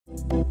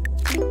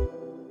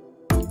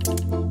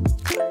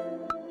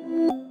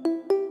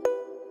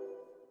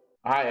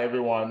Hi,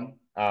 everyone.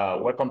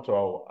 Welcome to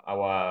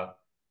our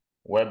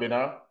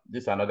webinar.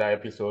 This is another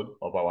episode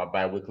of our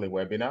bi-weekly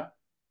webinar.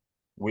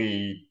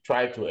 We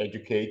try to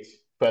educate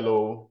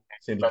fellow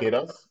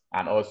syndicators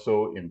and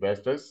also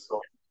investors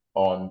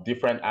on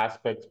different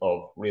aspects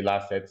of real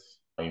assets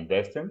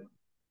investing.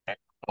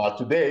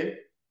 Today,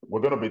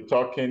 we're going to be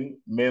talking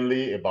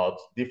mainly about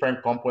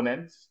different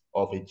components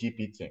of a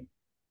GP team.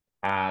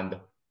 And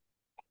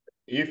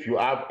if you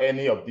have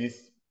any of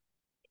these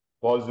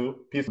puzzle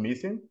piece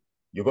missing,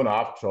 you're going to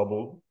have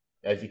trouble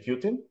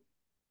executing.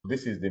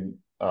 This is the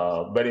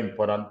very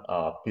important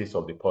piece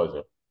of the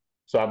puzzle.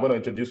 So I'm going to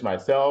introduce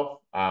myself.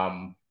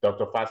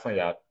 Dr.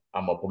 Fasanya.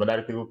 I'm a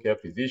pulmonary critical care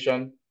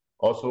physician,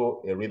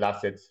 also a real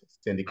asset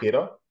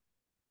syndicator,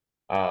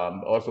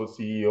 also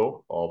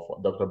CEO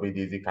of Dr.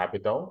 BDZ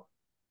Capital.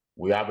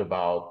 We have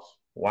about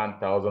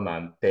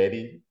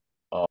 1,030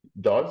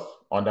 doors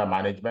under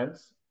management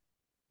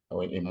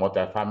in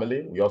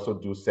multifamily. We also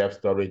do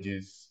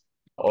self-storages,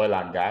 oil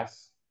and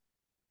gas,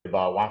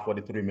 about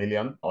 143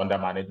 million under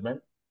management.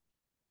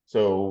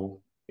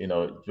 So,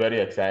 it's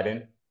very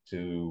exciting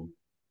to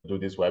do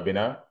this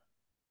webinar.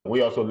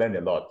 We also learn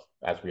a lot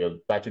as we are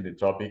touching the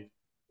topic.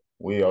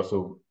 We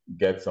also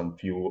get some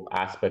few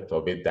aspects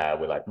of it that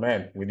we're like,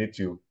 man, we need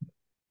to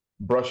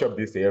brush up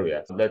this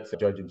area. So let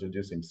George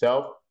introduce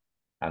himself,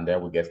 and then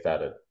we'll get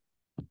started.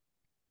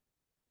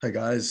 Hi,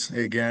 guys.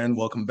 Hey, again,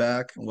 welcome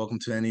back, and welcome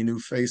to any new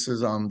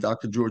faces. I'm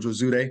Dr. George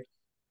Ozoude.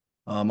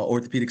 I'm an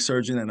orthopedic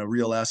surgeon and a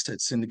real asset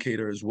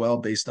syndicator as well,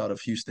 based out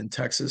of Houston,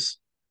 Texas.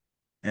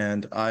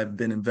 And I've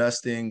been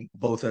investing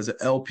both as an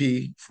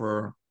LP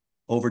for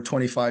over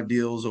 25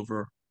 deals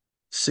over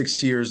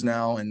 6 years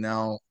now, and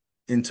now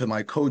into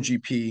my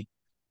co-GP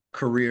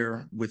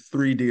career with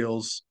 3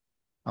 deals.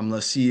 I'm the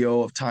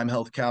CEO of Time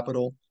Health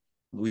Capital.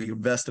 We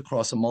invest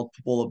across a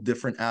multiple of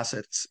different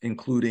assets,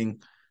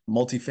 including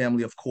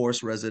multifamily, of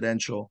course,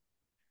 residential,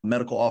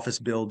 medical office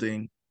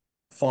building,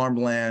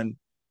 farmland,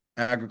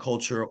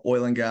 agriculture,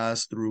 oil and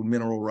gas through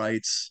mineral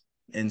rights.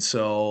 And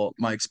so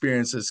my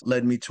experience has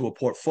led me to a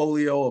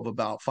portfolio of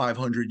about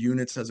 500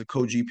 units as a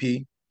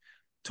co-GP,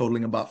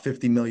 totaling about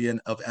 50 million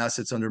of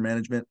assets under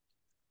management.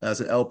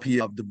 As an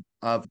LP,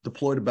 I've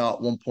deployed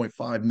about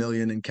 1.5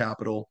 million in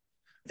capital.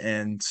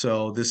 And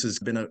so this has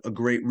been a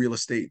great real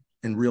estate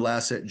and real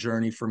asset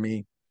journey for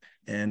me.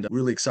 And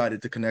really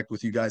excited to connect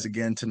with you guys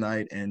again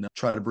tonight and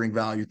try to bring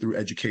value through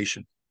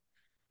education.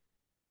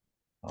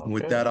 Okay.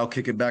 With that, I'll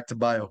kick it back to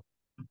Bio.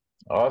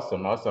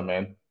 Awesome,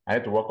 man. I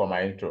had to work on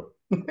my intro.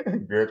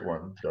 Great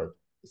one, George.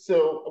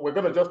 So we're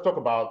going to just talk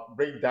about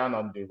breakdown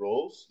on the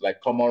roles,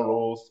 like common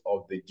roles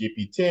of the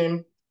GP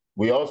team.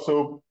 We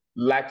also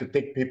like to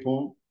take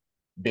people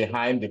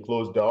behind the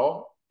closed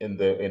door in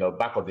the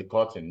back of the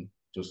curtain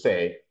to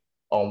say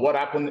on what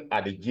happened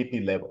at the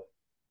GP level.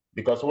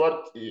 Because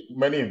what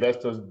many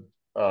investors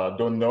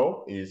don't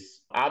know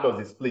is how does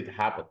the split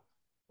happen,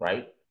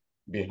 right?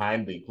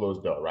 Behind the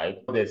closed door, right?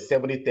 There's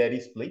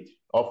 70-30 split.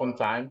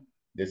 Oftentimes,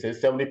 they say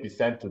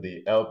 70% to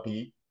the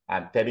LP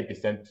and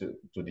 30% to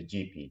the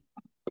GP.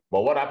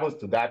 But what happens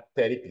to that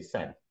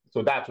 30%?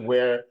 So that's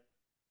where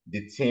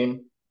the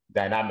team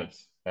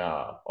dynamics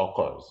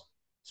occurs.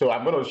 So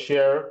I'm going to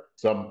share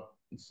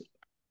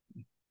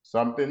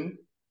something.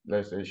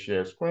 Let's say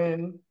share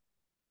screen.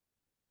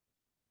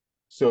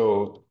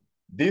 So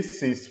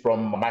this is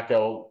from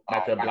Michael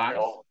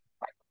Blanks.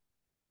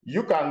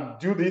 You can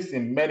do this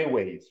in many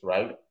ways,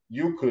 right?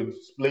 You could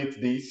split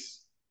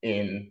this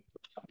in,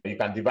 you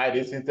can divide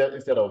this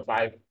instead of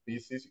 5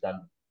 pieces, you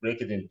can break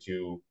it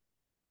into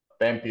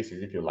 10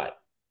 pieces if you like,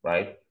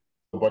 right?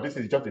 But this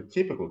is just a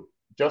typical,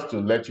 just to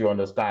let you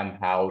understand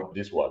how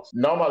this works.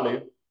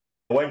 Normally,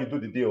 when you do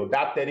the deal,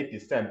 that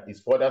 30%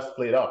 is further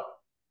split up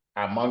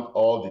among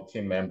all the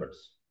team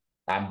members.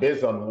 And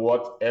based on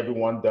what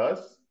everyone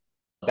does,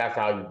 that's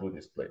how you do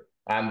the split.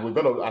 And we're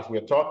going to, as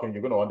we're talking,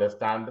 you're going to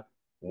understand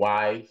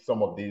why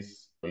some of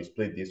this is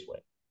split this way.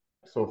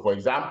 So for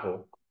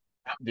example,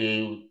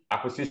 the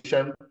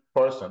acquisition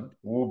person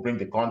will bring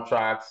the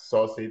contracts,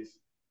 source it,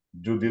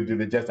 do due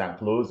diligence and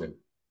closing.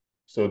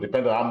 So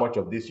depending on how much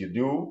of this you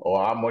do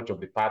or how much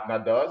of the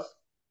partner does,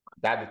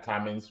 that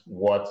determines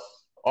what,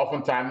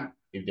 oftentimes,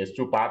 if there's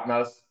 2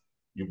 partners,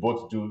 you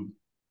both do,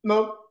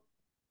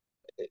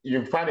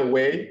 you find a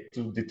way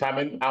to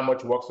determine how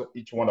much work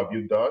each one of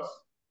you does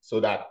so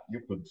that you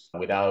could,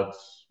 without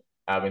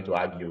having to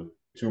argue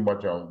too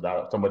much on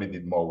that, somebody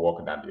did more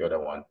work than the other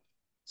one.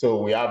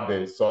 So we have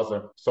the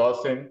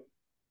sourcing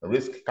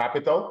risk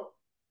capital,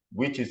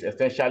 which is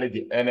essentially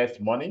the earnest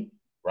money,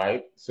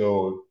 right?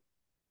 So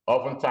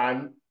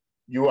oftentimes,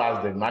 you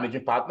as the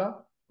managing partner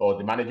or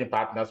the managing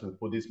partners will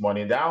put this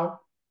money down,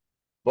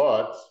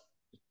 but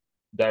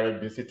there will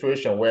be a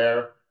situation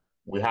where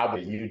we have a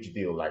huge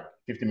deal, like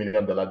 $50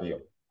 million deal,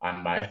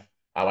 and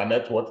our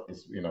net worth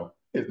is,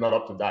 is not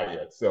up to that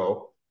yet.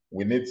 So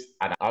we need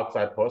an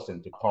outside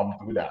person to come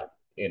do that,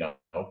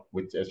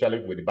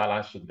 especially with the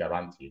balance sheet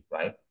guarantee,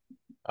 right?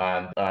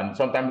 And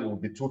sometimes it will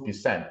be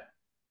 2%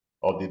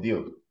 of the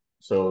deal.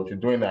 So if you're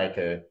doing like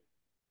a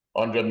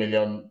 $100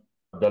 million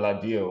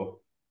deal,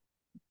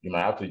 you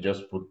might have to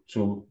just put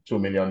 $2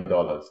 million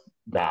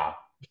down,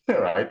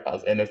 right,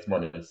 as earnest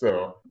money.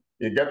 So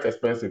it gets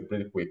expensive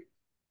pretty quick.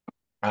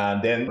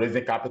 And then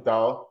raising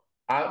capital.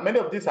 And many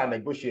of these are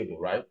negotiable,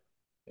 right?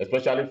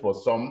 Especially for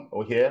some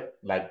over here,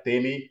 like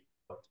Temi,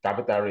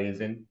 capital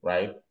raising,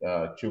 right?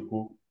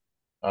 Chuku,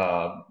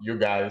 you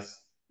guys,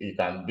 you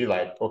can be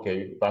like,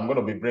 okay, if I'm going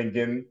to be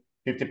bringing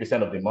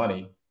 50% of the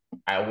money,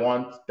 I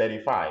want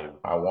 35,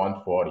 I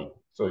want 40.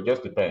 So it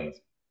just depends.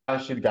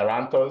 Balance sheet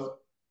guarantors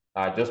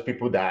are just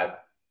people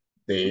that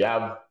they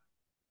have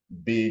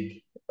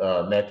big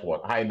net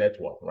worth, high net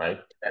worth, right?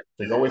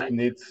 So you always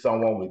need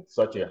someone with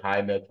such a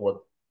high net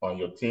worth on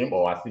your team,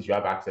 or at least you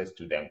have access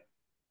to them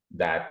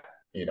that,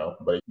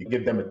 but you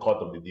give them a cut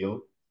of the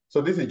deal. So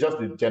this is just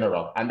the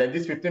general. And then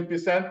this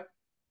 15%,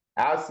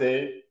 I'll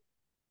say,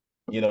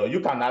 you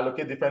can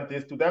allocate different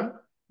things to them,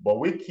 but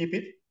we keep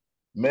it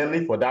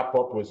mainly for that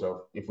purpose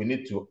of if we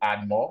need to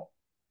add more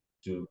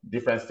to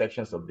different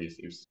sections of this.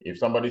 If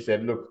somebody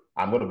said, look,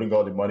 I'm going to bring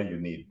all the money you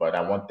need, but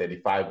I want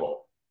 35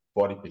 or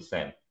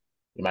 40%, it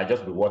might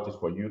just be worth it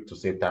for you to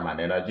save time and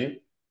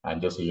energy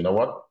and just say, you know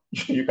what,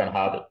 you can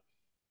have it.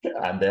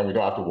 And then we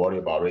don't have to worry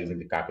about raising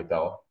the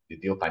capital. The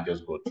deal can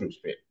just go through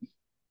straight.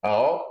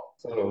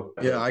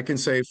 Yeah, I can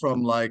say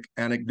from like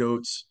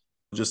anecdotes,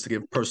 just to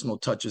give personal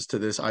touches to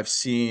this, I've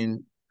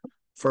seen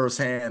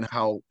firsthand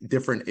how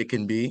different it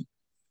can be.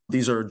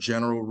 These are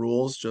general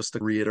rules, just to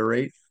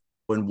reiterate.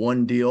 In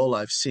one deal,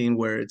 I've seen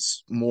where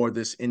it's more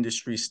this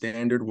industry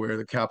standard where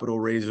the capital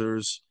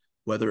raisers,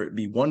 whether it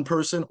be one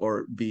person or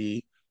it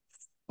be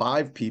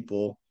five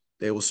people,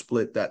 they will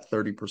split that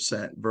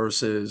 30%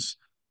 versus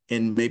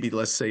in maybe,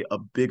 let's say, a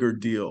bigger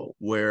deal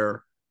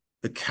where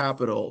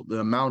the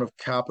amount of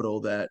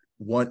capital that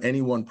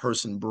any one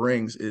person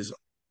brings is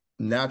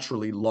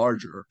naturally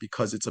larger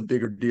because it's a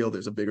bigger deal.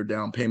 There's a bigger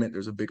down payment.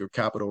 There's a bigger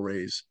capital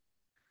raise.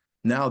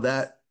 Now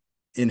that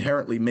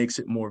inherently makes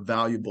it more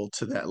valuable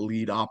to that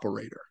lead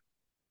operator.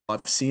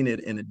 I've seen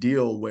it in a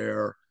deal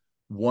where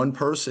one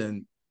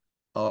person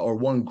or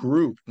one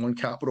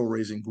capital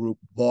raising group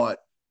bought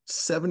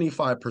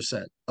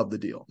 75% of the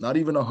deal, not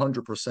even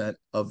 100%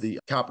 of the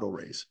capital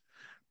raise.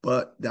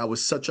 But that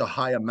was such a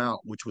high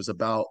amount, which was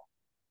about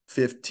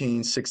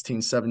 15,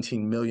 16,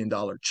 $17 million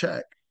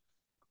check,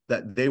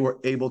 that they were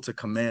able to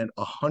command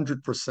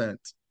 100%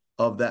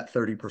 of that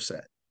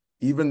 30%,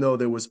 even though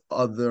there was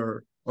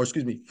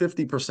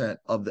 50%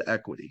 of the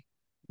equity,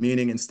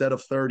 meaning instead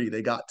of 30,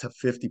 they got to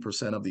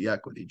 50% of the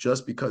equity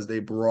just because they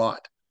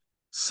brought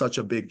such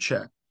a big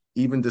check,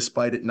 even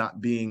despite it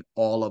not being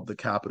all of the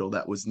capital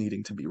that was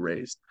needing to be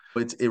raised.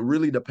 It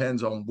really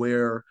depends on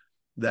where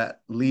that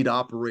lead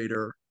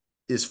operator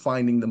is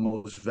finding the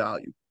most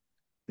value.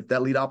 If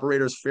that lead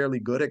operator is fairly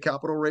good at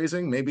capital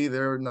raising, maybe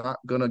they're not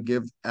going to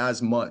give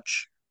as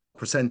much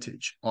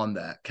percentage on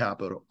that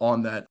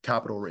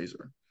capital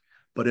raiser.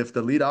 But if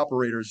the lead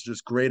operator is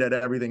just great at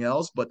everything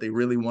else, but they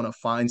really want to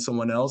find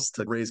someone else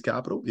to raise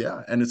capital,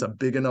 yeah, and it's a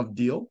big enough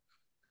deal,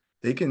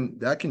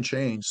 that can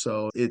change.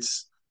 So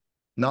it's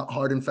not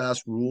hard and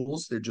fast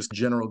rules. They're just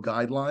general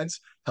guidelines.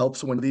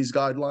 Helps when these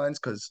guidelines,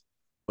 because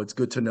it's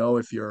good to know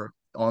if you're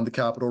on the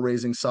capital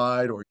raising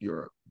side or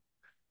you're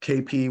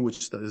KP, which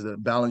is the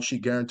balance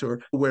sheet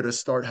guarantor, where to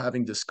start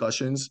having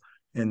discussions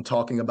and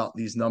talking about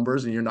these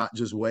numbers, and you're not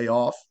just way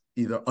off,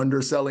 either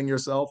underselling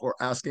yourself or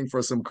asking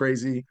for some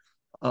crazy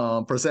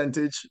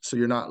percentage, so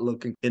you're not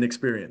looking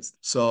inexperienced.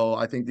 So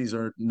I think these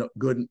are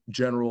good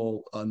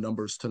general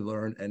numbers to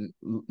learn and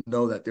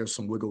know that there's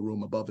some wiggle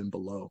room above and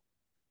below.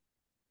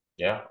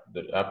 Yeah,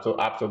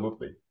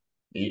 absolutely.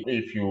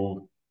 If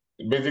you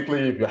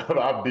if you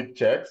have big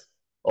checks,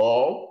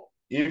 or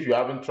if you're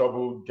having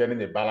trouble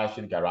getting a balance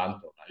sheet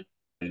guarantor, right?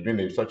 You're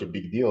doing such a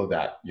big deal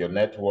that your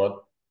net worth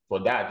for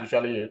that,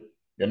 usually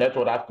your net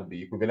worth has to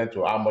be equivalent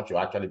to how much you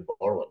actually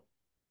borrowed.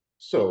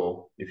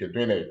 So if you're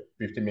doing a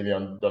 $50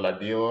 million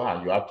deal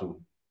and you have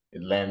to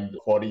lend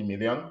 40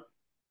 million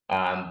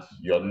and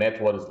your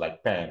net worth is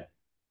like 10,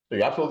 so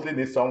you absolutely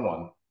need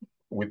someone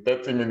with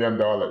 $30 million.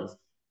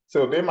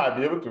 So they might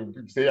be able to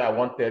say, I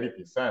want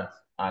 30%,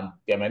 and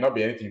there might not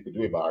be anything you could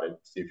do about it.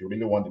 If you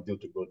really want the deal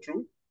to go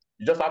through,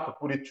 you just have to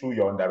put it through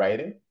your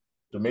underwriting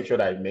to make sure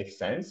that it makes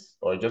sense,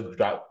 or just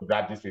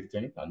grab this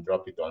 15 and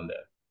drop it on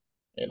there,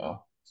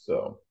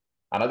 So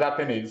another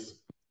thing is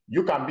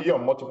you can be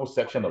on multiple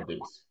sections of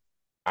this.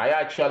 I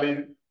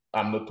actually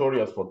am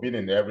notorious for being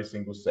in every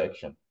single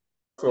section.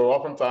 So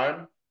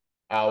oftentimes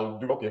I'll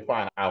do, okay,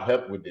 fine. I'll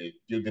help with the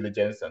due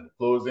diligence and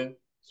closing.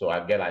 So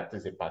I get at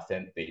least a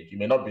percentage. It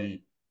may not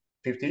be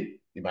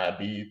 50, it might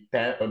be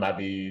 10, it might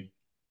be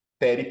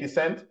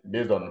 30%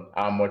 based on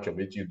how much of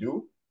it you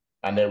do.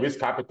 And then risk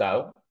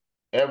capital,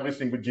 every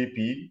single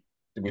GP,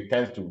 we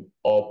tend to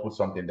all put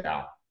something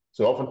down.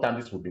 So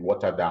oftentimes this will be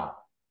watered down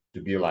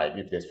to be like,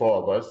 if there's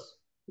four of us,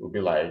 it will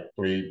be like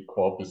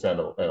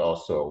 3-4% or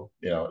so,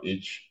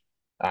 each.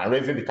 And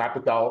raising the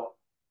capital,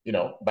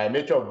 by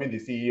nature of being the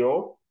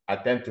CEO, I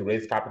tend to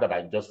raise capital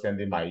by just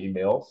sending my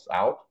emails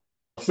out.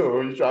 So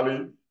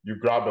usually you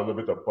grab a little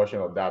bit of portion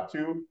of that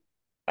too.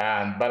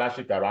 And balance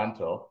sheet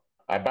guarantor,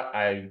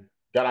 I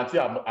guarantee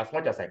as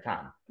much as I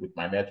can with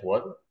my net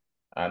worth,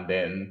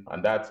 and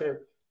that's it.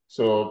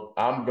 So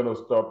I'm gonna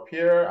stop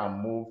here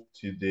and move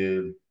to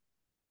the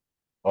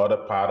other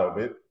part of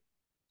it.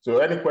 So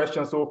any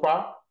questions so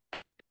far?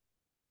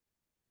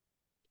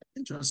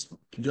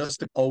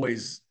 Just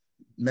always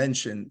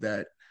mention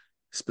that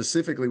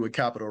specifically with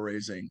capital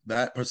raising,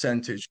 that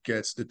percentage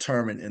gets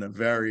determined in a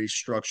very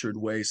structured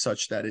way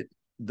such that it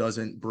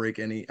doesn't break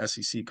any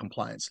SEC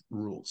compliance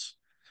rules.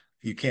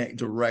 You can't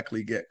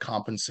directly get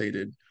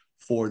compensated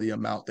for the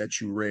amount that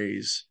you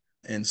raise.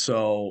 And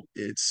so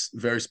it's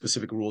very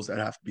specific rules that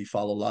have to be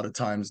followed. A lot of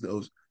times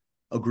those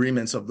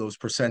agreements of those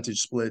percentage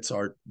splits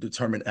are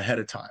determined ahead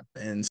of time.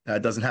 And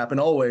that doesn't happen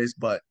always,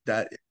 but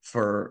that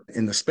for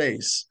in the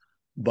space,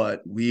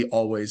 but we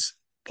always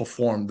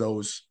perform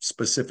those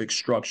specific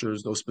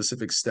structures, those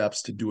specific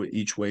steps to do it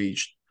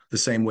the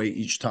same way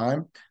each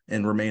time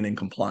and remain in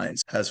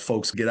compliance. As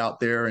folks get out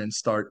there and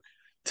start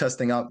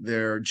testing out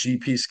their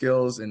GP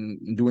skills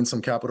and doing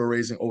some capital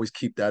raising, always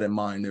keep that in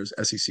mind. There's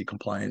SEC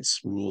compliance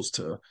rules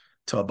to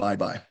abide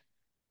by.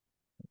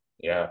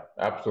 Yeah,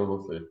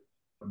 absolutely.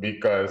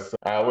 Because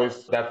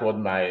that's what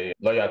my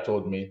lawyer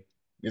told me.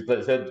 He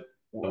said,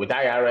 with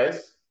IRS,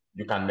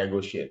 you can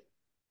negotiate.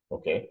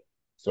 Okay.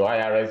 So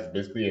IRS is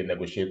basically a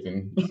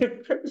negotiating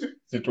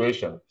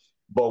situation.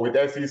 But with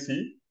SEC,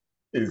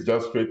 it's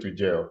just straight to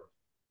jail.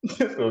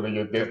 So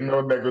there's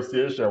no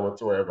negotiation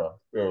whatsoever.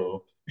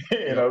 So,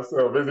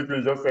 so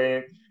basically just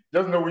saying,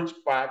 just know which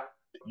part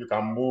you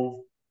can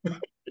move,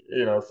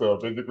 so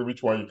basically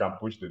which one you can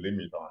push the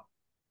limit on.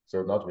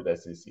 So not with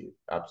SEC,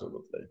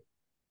 absolutely.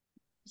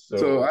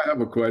 So I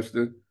have a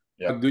question.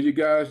 Yeah. Do you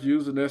guys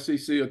use an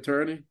SEC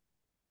attorney?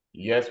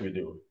 Yes, we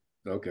do.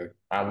 Okay.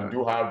 And we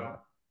do have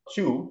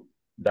two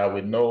that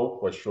we know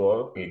for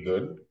sure we're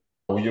good.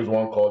 We use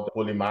one called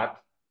Polymath.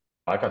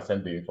 I can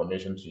send the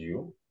information to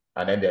you.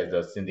 And then there's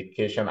the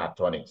syndication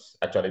attorneys.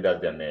 Actually,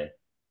 that's their name.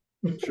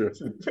 Sure.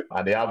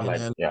 And they have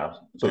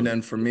So, and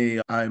then for me,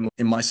 I'm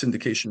in my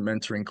syndication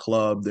mentoring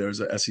club. There's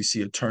a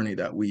SEC attorney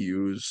that we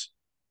use,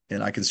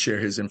 and I can share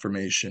his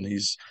information.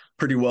 He's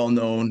pretty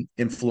well-known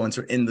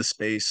influencer in the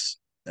space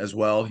as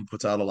well. He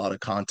puts out a lot of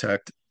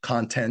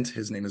content.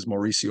 His name is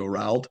Mauricio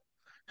Rauld.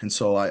 And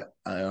so I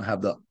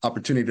have the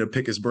opportunity to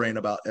pick his brain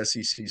about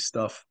SEC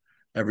stuff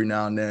every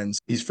now and then.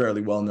 He's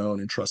fairly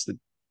well-known and trusted.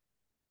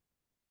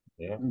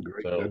 Yeah,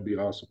 great. That'd be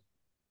awesome.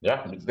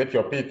 Yeah, take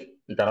your pick.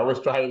 You can always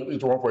try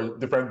each one for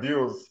different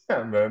deals,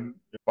 and then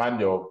you find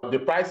the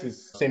price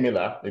is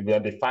similar. It will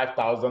be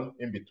 5,000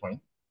 in between,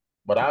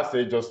 but I'll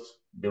say just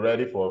be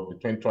ready for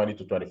between $20,000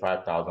 to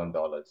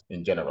 $25,000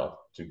 in general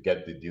to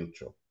get the deal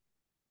through.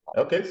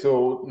 Okay,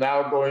 so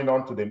now going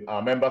on to the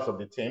members of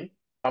the team,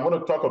 I'm going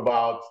to talk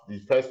about the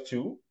first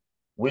two,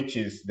 which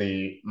is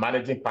the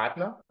managing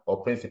partner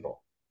or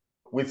principal.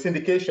 With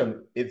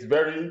syndication, it's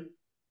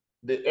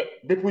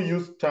people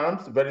use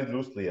terms very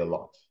loosely a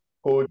lot.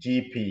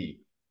 Co-GP,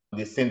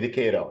 the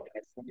syndicator,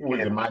 who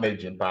is the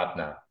managing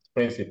partner,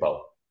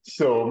 principal.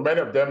 So many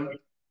of them,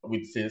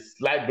 with a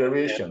slight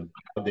variation,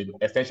 they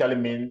essentially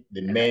mean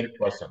the main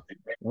person.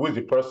 Who is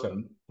the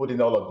person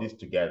putting all of this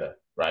together,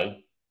 right?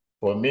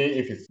 For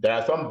me, there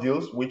are some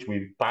deals which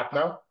we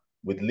partner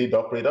with lead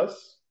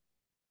operators,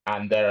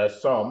 and there are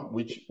some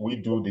which we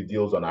do the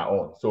deals on our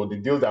own. So the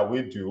deals that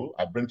we do,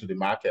 I bring to the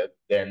market,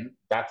 then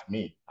that's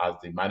me as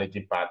the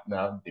managing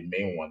partner, the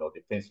main one, or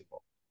the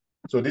principal.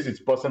 So this is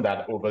the person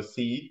that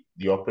oversees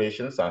the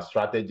operations and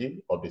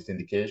strategy of the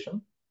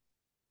syndication.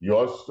 You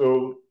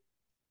also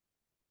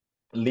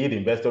lead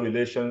investor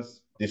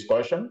relations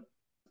discussion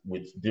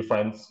with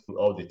different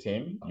of the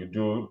team. You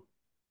do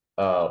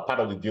part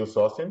of the deal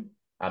sourcing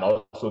and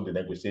also the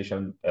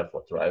negotiation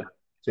effort, right?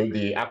 So if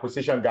the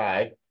acquisition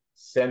guy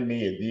send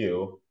me a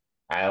deal,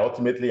 I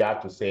ultimately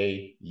have to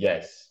say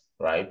yes,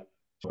 right?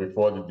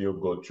 Before the deal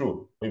go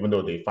through, even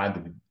though they find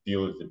the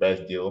deal is the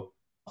best deal.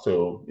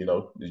 So,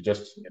 you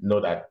just know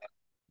that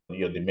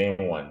you're the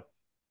main one.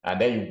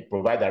 And then you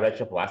provide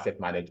direction for asset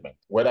management,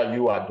 whether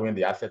you are doing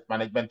the asset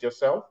management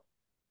yourself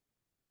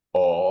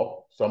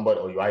or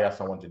you hire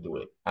someone to do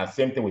it. And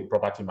same thing with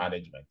property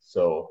management.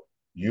 So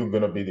you're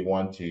going to be the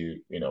one to,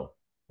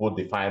 put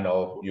the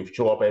final, you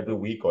show up every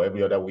week or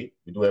every other week.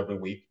 We do every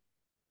week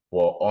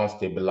for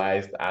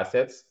unstabilized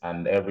assets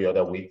and every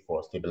other week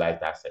for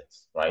stabilized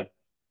assets, right?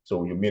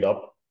 So you meet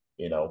up,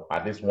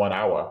 at least 1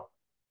 hour.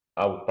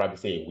 I would probably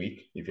say a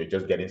week if you're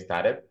just getting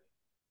started,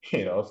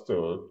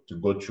 to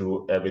go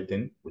through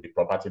everything with the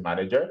property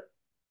manager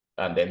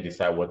and then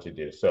decide what to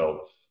do.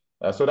 So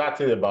that's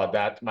it about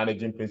that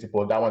managing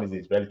principal. That one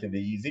is relatively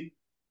easy.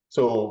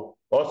 So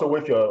also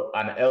if you're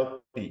an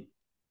LP,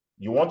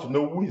 you want to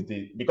know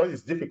because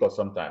it's difficult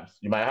sometimes.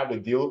 You might have a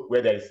deal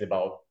where there is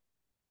about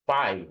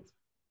 5,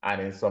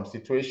 and in some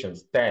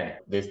situations, 10.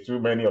 There's too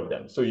many of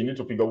them. So you need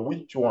to figure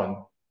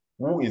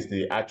who is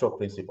the actual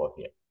principal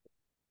here.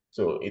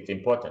 So it's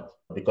important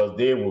because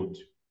they would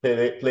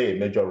play a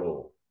major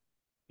role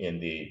in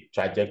the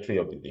trajectory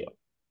of the deal.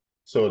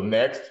 So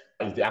next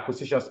is the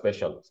acquisition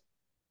specialist.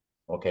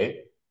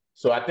 Okay.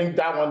 So I think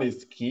that one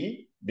is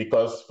key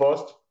because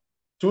first,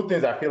 two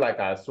things I feel like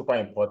are super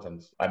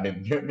important. I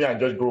mean, me and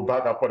Josh go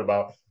back and forth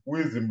about who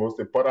is the most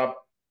important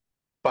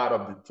part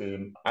of the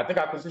team. I think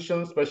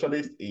acquisition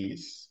specialist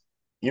is,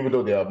 even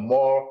though they are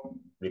more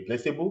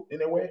replaceable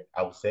in a way,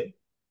 I would say,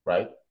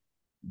 right?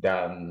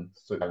 Than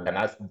an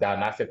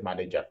asset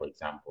manager, for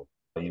example.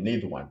 You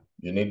need one.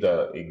 You need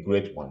a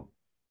great one.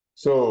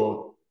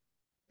 So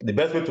the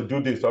best way to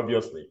do this,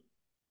 obviously,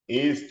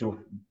 is to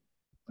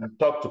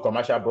talk to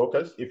commercial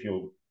brokers if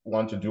you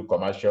want to do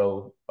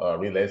commercial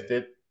real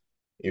estate.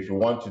 If you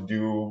want to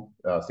do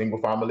single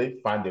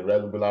family, find a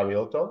regular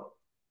realtor.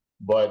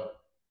 But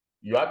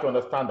you have to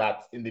understand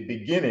that in the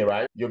beginning,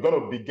 right, you're going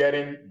to be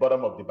getting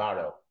bottom of the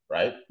barrel,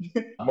 right?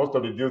 Most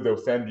of the deals they'll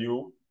send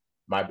you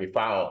might be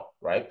foul,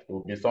 right? It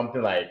will be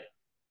something like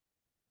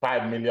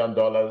 $5 million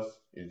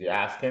is the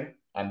asking.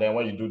 And then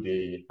when you do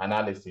the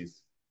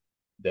analysis,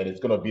 then it's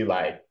going to be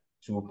like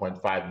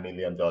 $2.5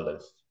 million.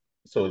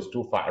 So it's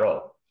too far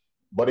off.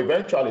 But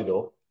eventually,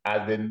 though,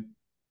 as then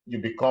you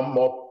become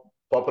more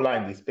popular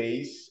in the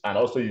space, and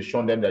also you've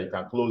shown them that you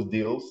can close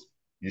deals,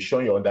 you've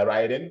shown your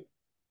underwriting,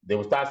 they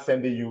will start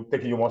taking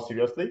you more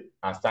seriously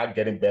and start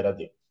getting better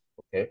deals.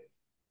 Okay.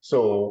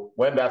 So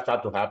when that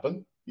starts to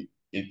happen,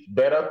 it's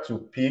better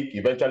to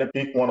eventually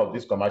pick one of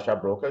these commercial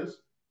brokers,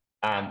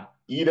 and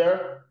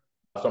either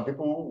some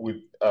people with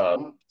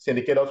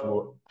syndicators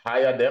will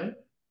hire them,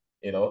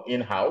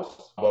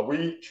 in-house, but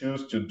we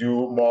choose to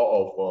do more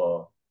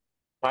of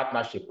a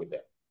partnership with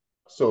them.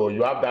 So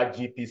you have that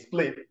GP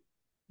split.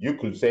 You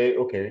could say,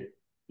 okay,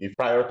 if you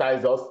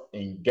prioritize us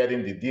in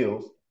getting the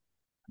deals,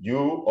 you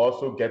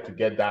also get to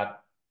get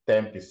that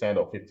 10%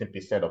 or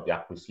 15% of the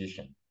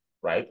acquisition,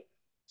 right?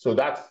 So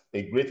that's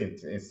a great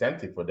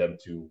incentive for them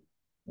to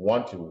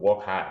want to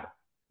work hard,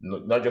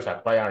 not just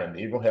acquiring,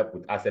 they even help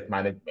with asset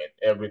management,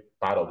 every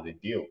part of the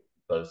deal,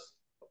 because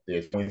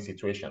there's win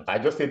situations. I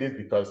just say this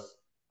because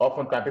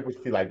oftentimes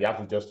people feel like they have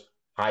to just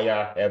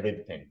hire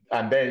everything,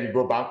 and then you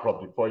go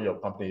bankrupt before your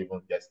company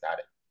even gets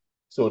started.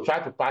 So try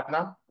to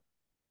partner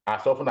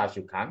as often as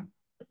you can,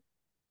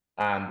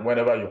 and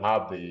whenever you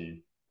have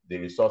the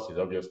resources,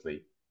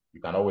 obviously,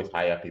 you can always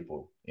hire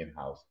people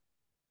in-house.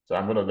 So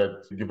I'm going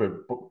to give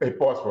a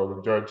pause for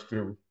the judge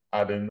to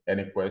add in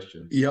any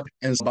questions. Yep.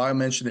 And Bio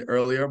mentioned it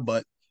earlier,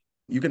 but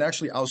you can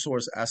actually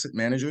outsource asset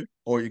manager,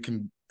 or you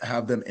can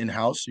have them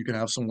in-house. You can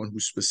have someone who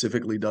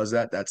specifically does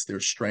that. That's their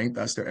strength.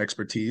 That's their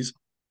expertise.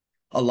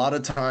 A lot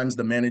of times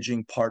the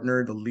managing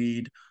partner, the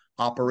lead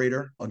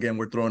operator, again,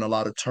 we're throwing a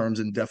lot of terms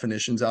and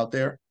definitions out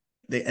there.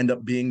 They end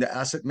up being the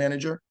asset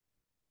manager,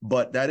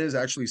 but that is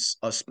actually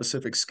a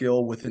specific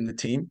skill within the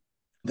team.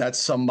 That's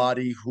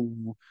somebody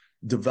who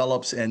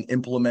develops and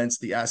implements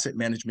the asset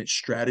management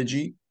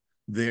strategy.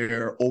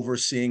 They're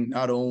overseeing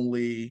not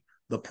only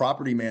the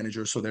property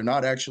manager, so they're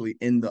not actually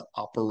in the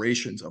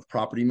operations of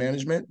property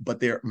management, but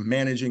they're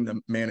managing the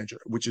manager,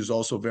 which is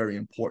also very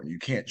important. You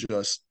can't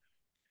just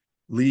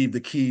leave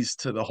the keys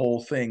to the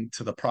whole thing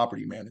to the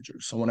property manager.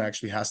 Someone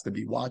actually has to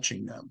be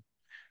watching them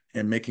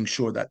and making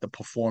sure that the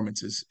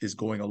performance is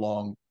going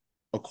along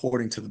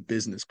according to the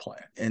business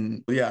plan.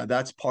 And yeah,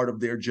 that's part of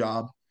their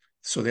job.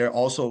 So they're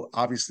also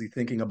obviously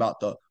thinking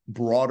about the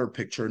broader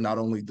picture, not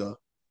only the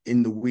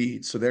in the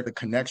weeds. So they're the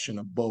connection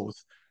of both.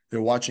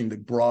 They're watching the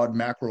broad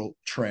macro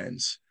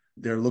trends.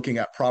 They're looking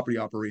at property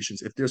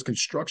operations. If there's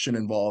construction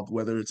involved,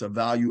 whether it's a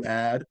value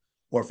add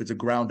or if it's a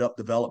ground up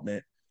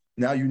development,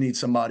 now you need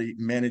somebody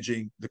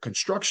managing the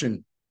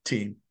construction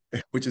team,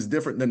 which is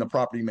different than the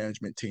property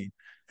management team.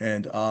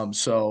 And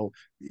so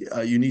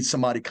you need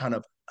somebody kind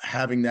of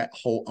having that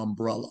whole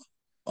umbrella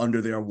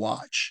under their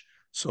watch.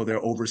 So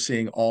they're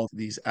overseeing all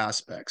these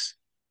aspects.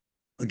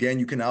 Again,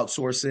 you can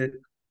outsource it.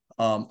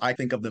 I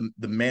think of the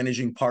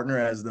managing partner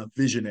as the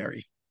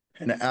visionary,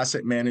 and the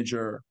asset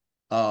manager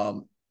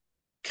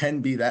can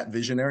be that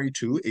visionary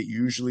too. It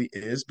usually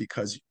is,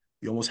 because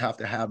you almost have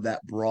to have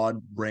that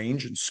broad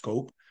range and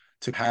scope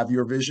to have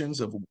your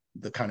visions of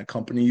the kind of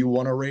company you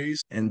want to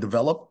raise and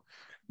develop.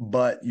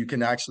 But you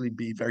can actually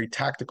be very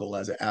tactical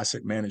as an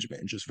asset management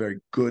and just very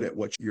good at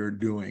what you're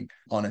doing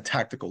on a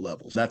tactical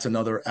level. That's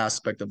another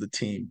aspect of the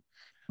team.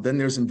 Then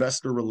there's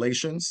investor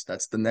relations.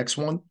 That's the next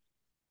one.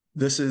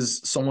 This is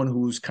someone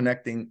who's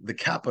connecting the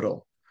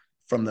capital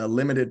from the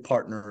limited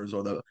partners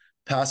or the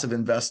passive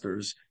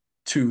investors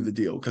to the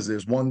deal, because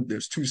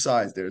there's two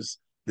sides. There's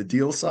the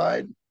deal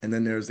side, and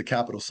then there's the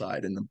capital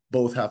side, and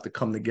both have to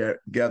come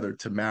together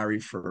to marry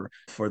for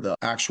the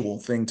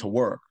actual thing to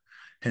work.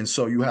 And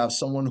so you have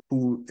someone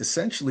who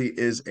essentially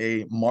is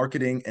a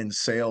marketing and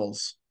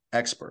sales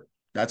expert.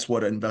 That's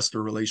what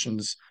investor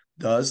relations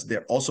does.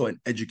 They're also an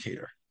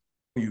educator.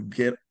 You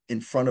get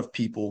in front of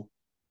people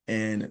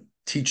and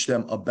teach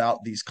them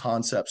about these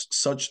concepts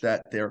such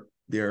that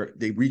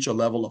they reach a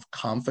level of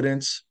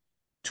confidence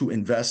to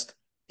invest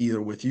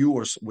either with you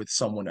or with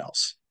someone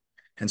else.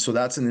 And so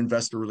that's an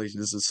investor relation.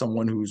 This is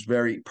someone who's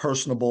very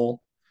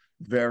personable,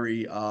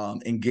 very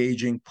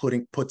engaging,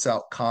 puts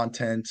out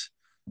content,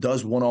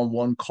 does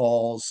one-on-one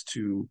calls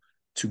to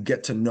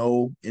get to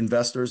know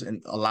investors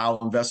and allow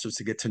investors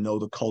to get to know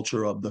the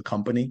culture of the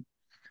company.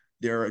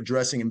 They're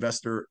addressing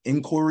investor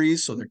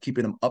inquiries, so they're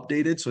keeping them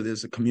updated. So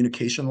there's a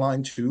communication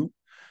line too.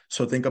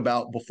 So think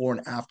about before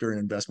and after an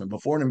investment.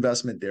 Before an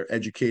investment, they're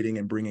educating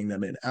and bringing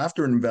them in.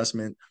 After an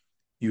investment,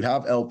 you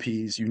have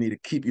LPs, you need to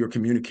keep your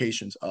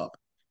communications up.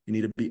 You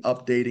need to be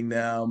updating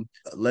them,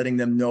 letting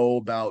them know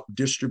about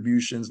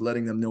distributions,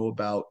 letting them know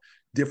about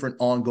different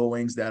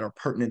ongoings that are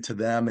pertinent to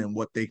them and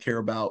what they care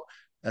about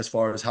as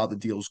far as how the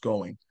deal's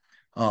going.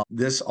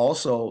 This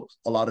also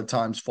a lot of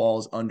times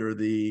falls under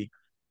the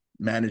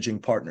managing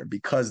partner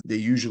because they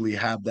usually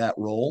have that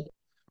role,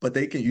 but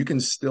you can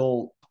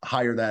still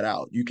hire that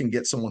out. You can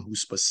get someone who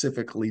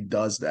specifically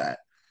does that.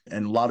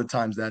 And a lot of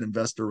times that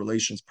investor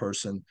relations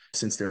person,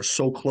 since they're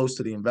so close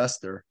to the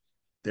investor,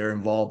 they're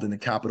involved in the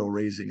capital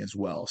raising as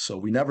well. So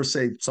we never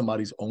say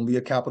somebody's only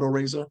a capital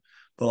raiser,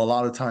 but a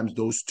lot of times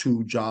those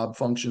two job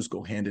functions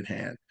go hand in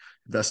hand,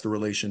 investor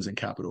relations and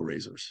capital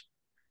raisers.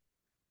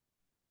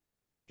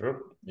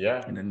 True.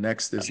 Yeah. And then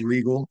next is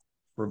legal.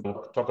 We'll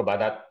talk about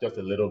that just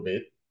a little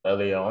bit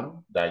early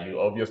on, that you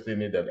obviously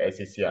need an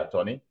SEC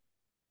attorney.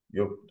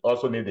 You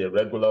also need a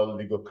regular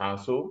legal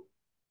counsel,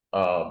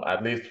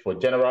 at least for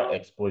general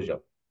exposure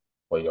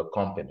for your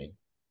company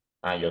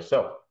and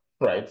yourself,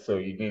 right? So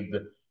you need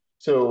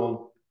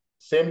so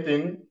same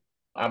thing.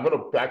 I'm going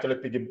to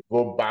actually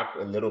go back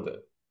a little bit.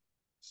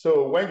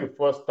 So when you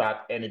first start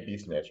any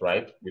business,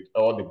 right, with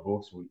all the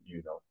books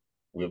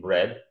we've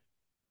read,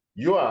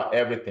 you are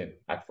everything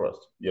at first.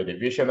 You're the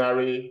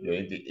visionary,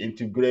 you're the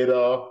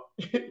integrator,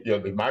 you're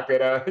the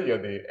marketer, you're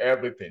the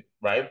everything,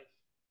 right?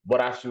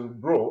 But as you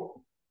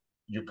grow,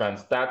 you can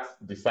start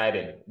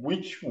deciding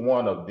which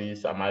one of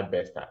these am I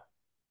best at.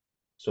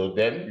 So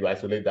then you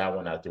isolate that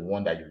one as the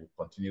one that you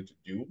will continue to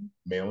do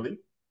mainly.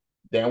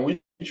 Then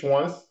which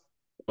ones,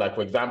 like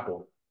for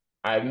example,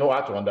 I know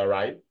how to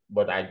underwrite,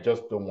 but I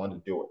just don't want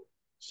to do it.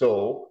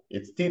 So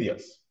it's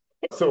tedious.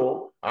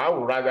 So I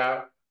would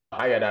rather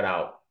hire that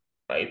out,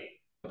 right?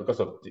 Because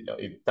of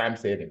it's time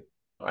saving.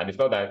 And it's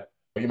not that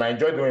you might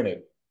enjoy doing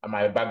it. And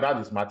my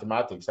background is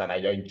mathematics and I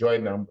enjoy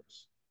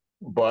numbers.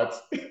 But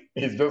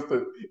it's just,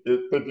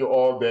 it takes you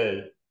all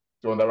day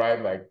to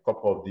underwrite like a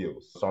couple of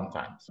deals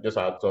sometimes. Just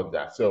how I thought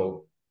that.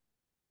 So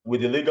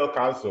with the legal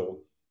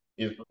counsel,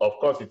 of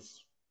course,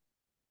 it's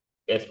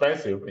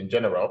expensive in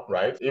general,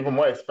 right? Even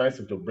more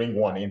expensive to bring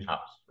one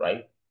in-house, right?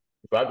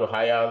 If you have to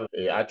hire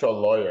an actual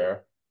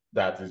lawyer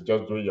that is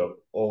just doing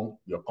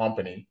your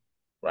company,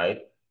 right?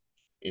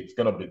 It's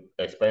gonna be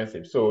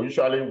expensive. So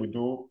usually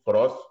for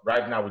us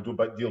right now, we do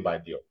deal by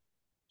deal.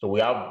 So we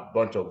have a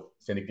bunch of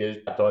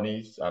syndication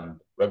attorneys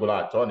and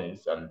regular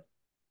attorneys, and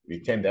we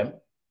retain them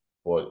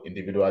for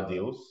individual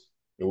deals.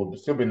 It would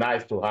still be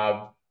nice to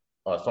have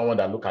someone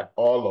that look at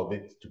all of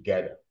it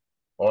together,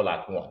 all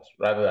at once,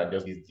 rather than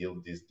just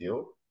this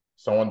deal.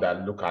 Someone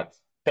that look at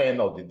 10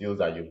 of the deals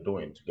that you're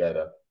doing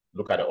together,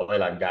 look at the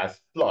oil and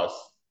gas plus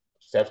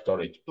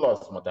self-storage plus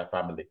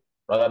multifamily,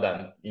 rather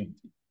than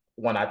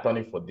one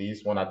attorney for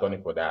this, one attorney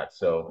for that.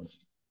 So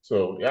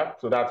yeah,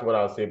 so that's what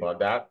I'll say about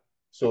that.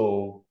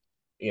 So,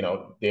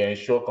 they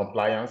ensure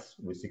compliance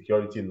with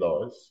security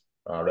laws,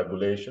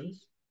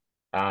 regulations,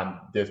 and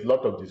there's a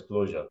lot of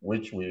disclosure,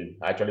 which we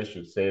actually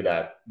should say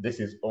that this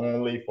is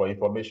only for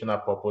informational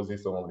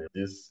purposes only,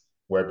 this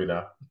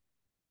webinar.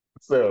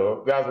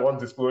 So that's one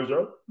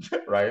disclosure,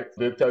 right?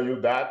 They tell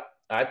you that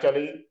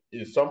actually,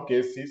 in some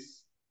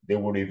cases, they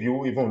will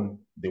review even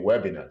the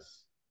webinars.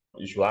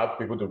 You should have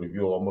people to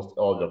review almost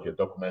all of your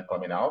document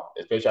coming out,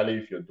 especially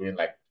if you're doing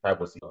like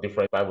 506,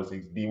 different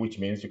 506B, which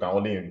means you can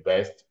only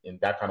invest in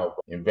that kind of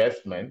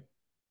investment.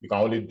 You can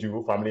only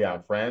do family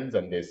and friends,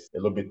 and there's a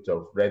little bit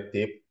of red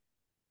tape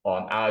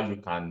on how you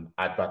can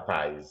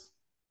advertise.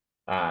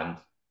 And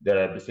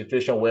there are the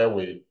situation where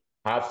we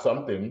have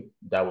something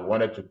that we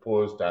wanted to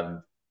post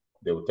and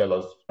they will tell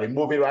us,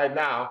 remove it right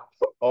now,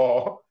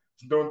 or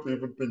don't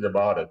even think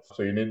about it.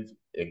 So you need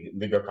a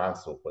legal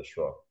counsel for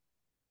sure.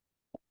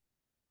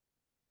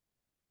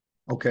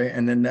 Okay,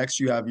 and then next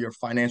you have your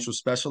financial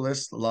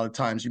specialist. A lot of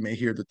times you may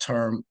hear the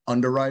term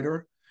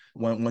underwriter.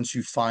 Once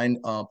you find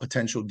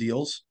potential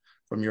deals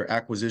from your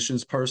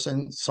acquisitions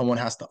person, someone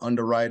has to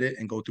underwrite it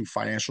and go through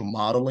financial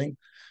modeling.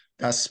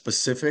 That's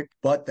specific,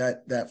 but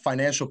that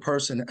financial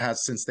person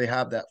since they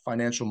have that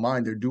financial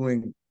mind, they're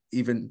doing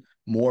even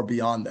more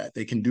beyond that.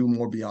 They can do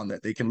more beyond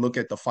that. They can look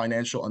at the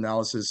financial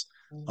analysis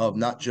of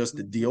not just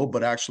the deal,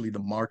 but actually the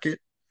market.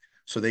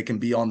 So they can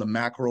be on the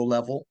macro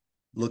level,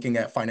 looking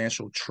at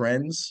financial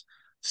trends,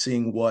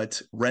 seeing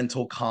what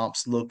rental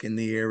comps look in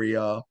the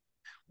area,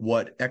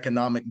 what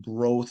economic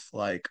growth,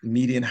 like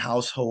median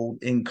household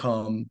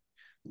income,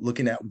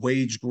 looking at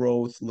wage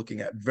growth, looking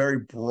at very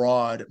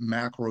broad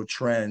macro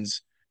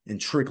trends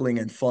and trickling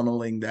and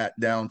funneling that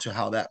down to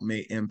how that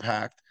may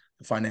impact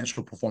the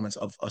financial performance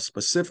of a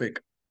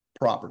specific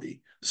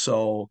property.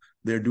 So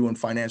they're doing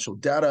financial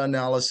data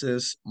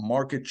analysis,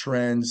 market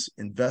trends,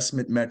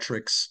 investment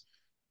metrics.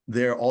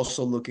 They're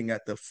also looking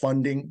at the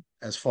funding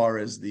as far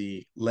as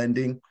the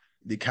lending,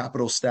 the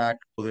capital stack.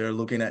 They're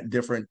looking at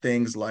different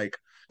things like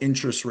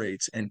interest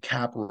rates and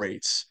cap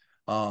rates,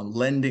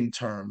 lending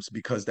terms,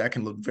 because that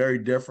can look very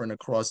different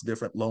across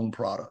different loan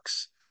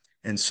products.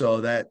 And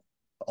so that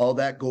all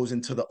that goes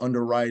into the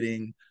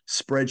underwriting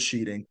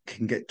spreadsheet and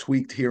can get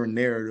tweaked here and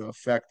there to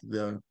affect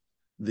the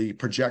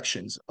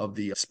projections of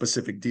the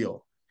specific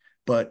deal.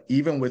 But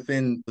even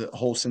within the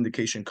whole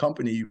syndication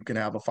company, you can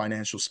have a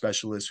financial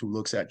specialist who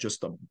looks at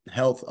just the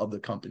health of the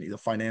company, the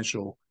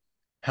financial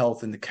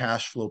health and the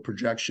cash flow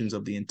projections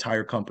of the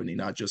entire company,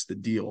 not just the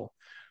deal.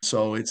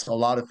 So it's a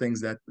lot of things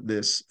that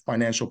this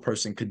financial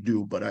person could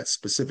do, but at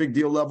specific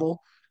deal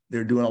level,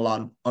 they're doing a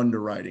lot of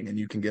underwriting, and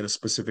you can get a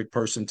specific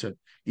person to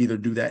either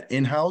do that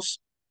in-house,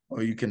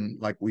 or you can,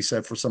 like we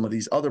said, for some of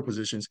these other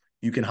positions,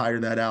 you can hire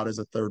that out as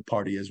a third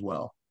party as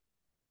well.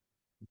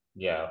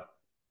 Yeah.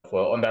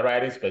 For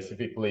underwriting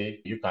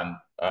specifically, you can,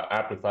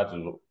 I prefer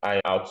to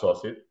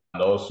outsource it.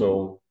 And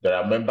also, there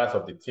are members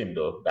of the team,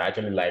 though, that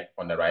actually like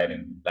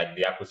underwriting, like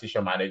the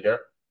acquisition manager,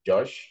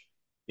 Josh.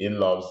 He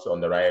loves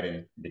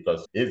underwriting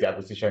because he's the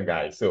acquisition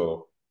guy.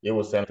 So he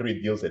will send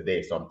 3 deals a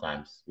day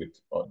sometimes with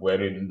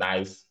very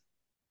nice,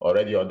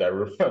 already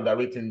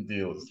underwritten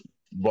deals.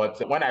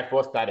 But when I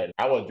first started,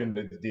 I was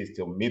doing this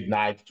till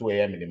midnight, 2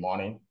 a.m. in the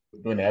morning,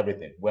 doing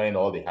everything, wearing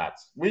all the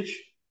hats, which,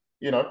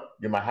 you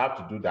might have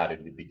to do that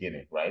in the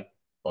beginning, right?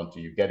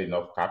 Until you get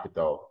enough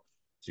capital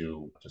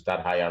to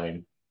start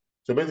hiring.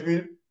 So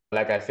basically,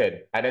 like I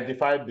said,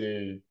 identify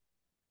in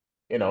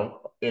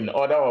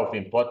order of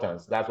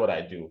importance. That's what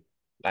I do.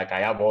 Like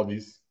I have all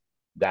this,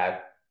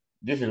 that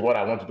this is what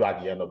I want to do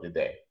at the end of the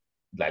day,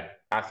 like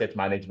asset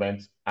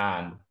management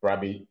and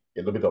probably a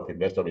little bit of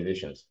investor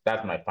relations.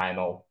 That's my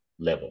final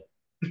level.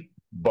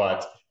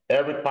 But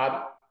every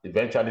part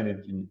eventually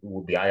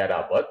will be hired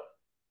out. But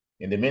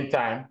in the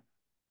meantime,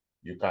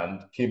 you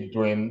can keep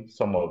doing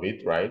some of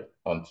it, right?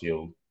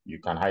 Until you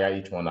can hire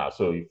each one out.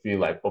 So you feel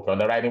like, okay,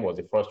 underwriting was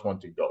the first one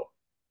to go.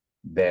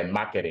 Then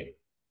marketing,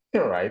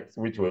 right?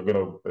 Which we're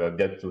going to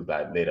get to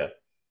that later.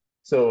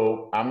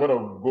 So I'm going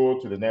to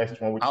go to the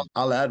next one.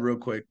 I'll add real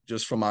quick,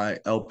 just from my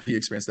LP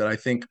experience, that I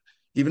think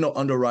even though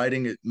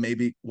underwriting it may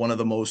be one of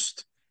the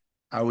most,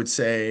 I would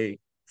say,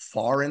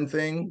 foreign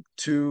thing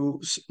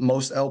to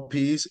most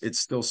LPs, it's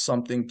still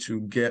something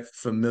to get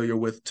familiar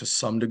with to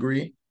some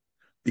degree,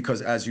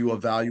 because as you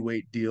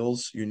evaluate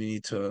deals, you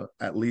need to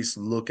at least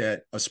look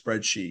at a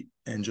spreadsheet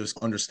and just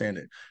understand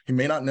it. You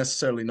may not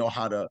necessarily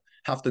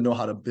have to know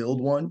how to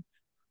build one,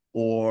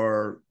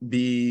 or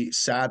be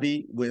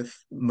savvy with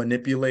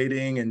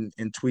manipulating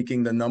and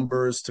tweaking the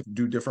numbers to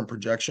do different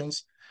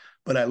projections,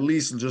 but at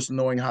least just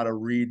knowing how to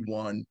read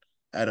one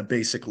at a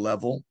basic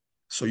level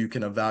so you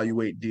can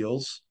evaluate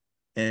deals.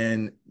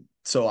 And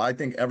so I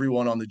think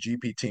everyone on the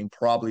GP team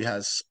probably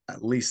has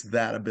at least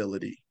that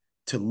ability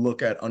to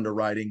look at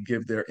underwriting,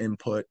 give their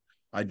input.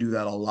 I do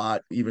that a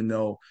lot, even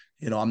though,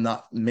 I'm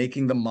not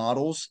making the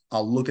models.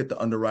 I'll look at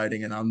the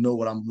underwriting and I'll know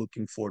what I'm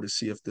looking for to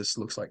see if this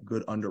looks like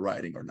good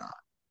underwriting or not.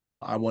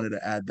 I wanted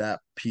to add that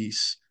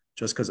piece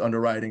just because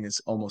underwriting is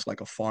almost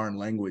like a foreign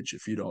language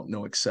if you don't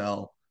know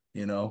Excel,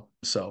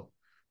 so.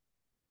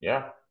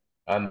 Yeah.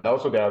 And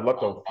also there are a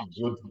lot of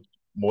good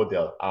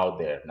model out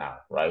there now,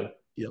 right?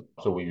 Yep.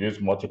 So we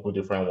use multiple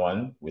different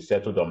ones. We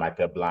settled on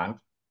Michael Blank.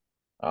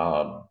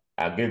 I'm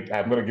going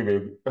to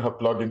give a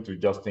plug into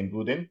Justin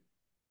Gooden.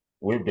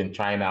 We've been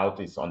trying out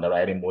his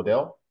underwriting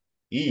model.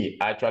 He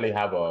actually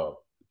have a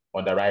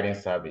underwriting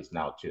service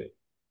now too.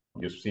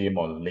 You see him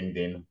on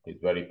LinkedIn. He's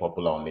very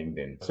popular on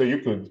LinkedIn. So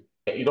you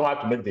don't have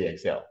to make the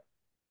Excel,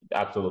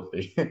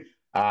 absolutely.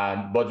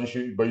 But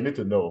you need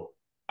to know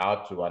how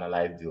to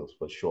analyze deals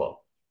for sure.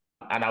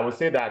 And I would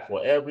say that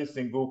for every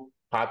single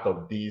part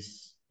of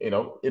this,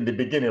 in the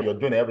beginning, you're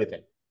doing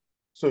everything.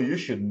 So you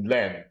should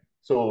learn.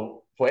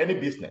 So for any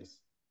business,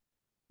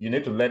 you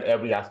need to learn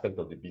every aspect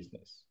of the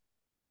business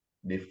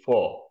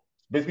before.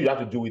 Basically, you have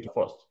to do it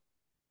first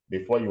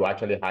before you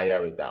actually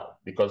hire it out.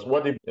 Because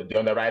what if the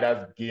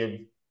underwriters give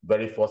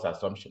very false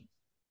assumptions?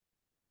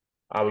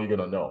 How are you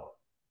going to know?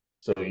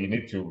 So you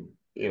need to,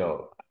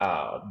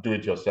 do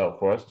it yourself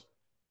first.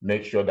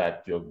 Make sure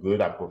that you're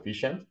good and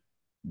proficient.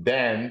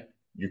 Then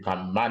you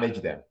can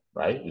manage them,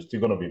 right? You're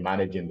still going to be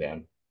managing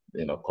them,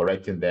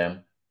 correcting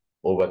them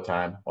over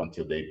time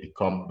until they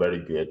become very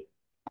good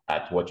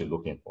at what you're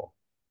looking for.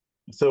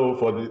 So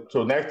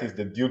next is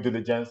the due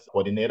diligence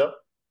coordinator.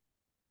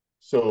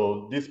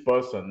 So this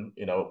person,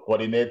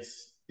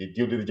 coordinates the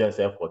due diligence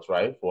efforts,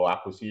 right, for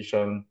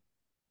acquisition.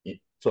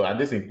 So, and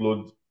this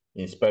includes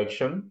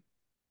inspection,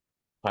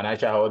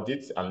 financial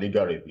audits, and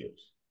legal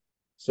reviews.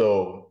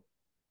 So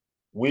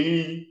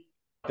we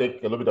take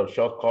a little bit of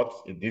shortcuts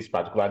in this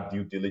particular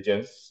due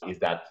diligence, is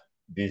that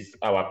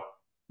our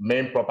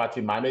main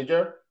property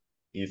manager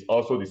is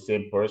also the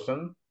same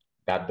person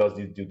that does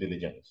this due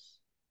diligence.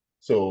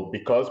 So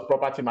because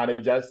property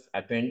managers,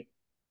 I think,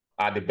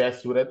 are the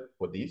best suited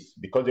for this,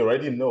 because they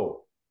already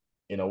know,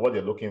 what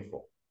they're looking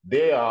for.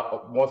 They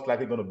are most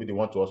likely going to be the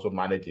one to also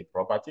manage a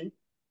property.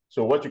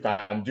 So what you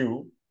can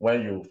do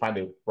when you find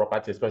a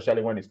property,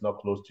 especially when it's not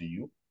close to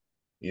you,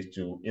 is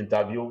to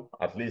interview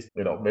at least,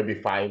 maybe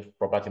 5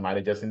 property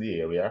managers in the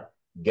area,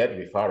 get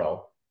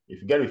referral,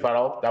 If you get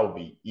referral, that would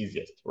be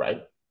easiest,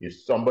 right?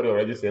 If somebody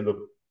already say, look,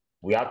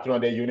 we have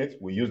 300 units,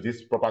 we use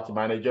these property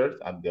managers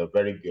and they're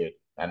very good,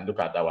 and look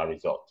at our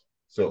result.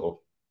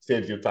 So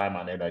saves you time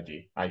and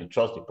energy, and you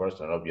trust the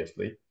person,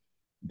 obviously.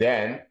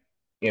 Then,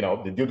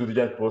 the due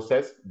diligence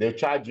process, they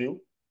charge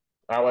you,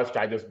 ours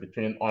charges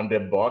between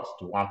 $100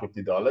 to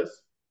 $150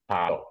 per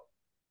hour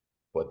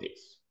for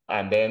this.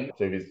 And then,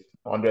 so if it's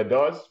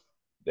 $100,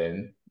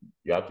 then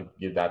you have to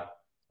give that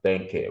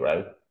 10K,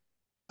 right?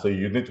 So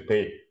you need to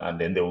pay,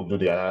 and then they will do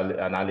the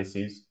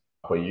analysis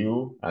for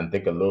you and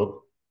take a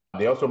look.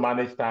 They also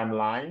manage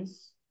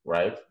timelines,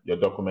 right? Your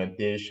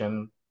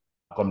documentation,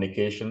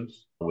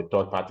 communications with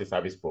third-party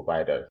service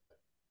providers.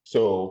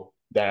 So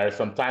there are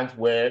some times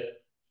where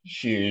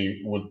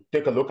she will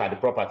take a look at the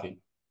property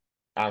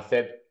and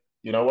said,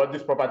 you know what,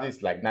 this property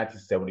is like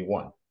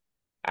 1971.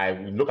 I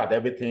will look at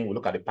everything, we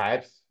look at the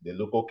pipes, they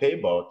look okay,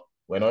 but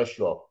we're not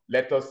sure.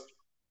 Let us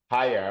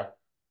hire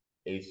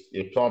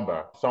a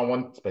plumber,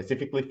 someone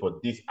specifically for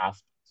this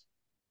aspect.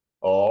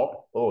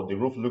 Or, oh, the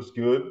roof looks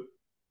good,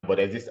 but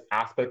there's this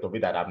aspect of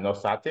it that I'm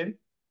not certain.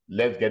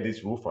 Let's get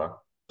this roofer.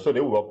 So they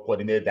will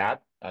coordinate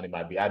that, and it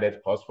might be added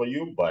cost for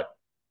you, but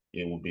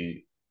it will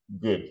be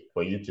good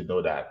for you to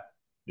know that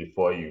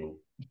before you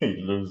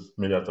lose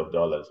millions of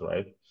dollars,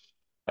 right?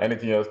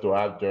 Anything else to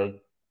add, George?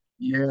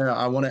 Yeah,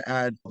 I want to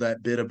add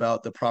that bit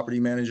about the property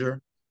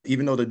manager.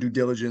 Even though the due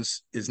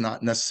diligence is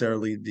not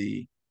necessarily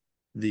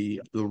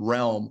the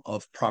realm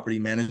of property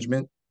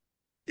management,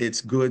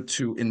 it's good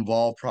to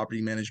involve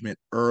property management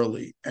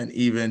early and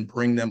even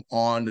bring them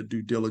on the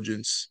due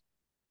diligence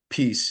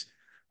piece.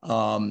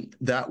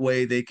 That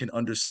way they can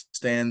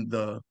understand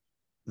the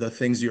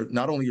things you're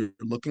not only you're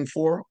looking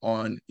for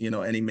on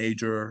any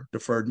major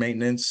deferred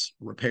maintenance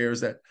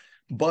repairs,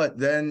 but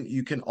then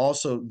you can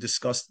also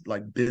discuss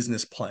like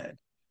business plan,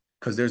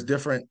 because there's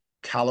different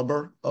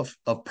caliber of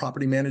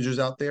property managers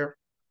out there,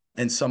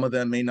 and some of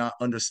them may not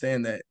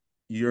understand that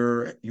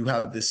you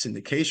have this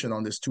syndication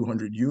on this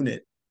 200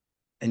 unit,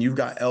 and you've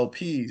got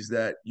LPs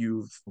that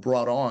you've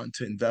brought on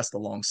to invest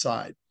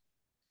alongside,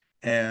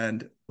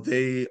 and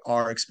they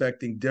are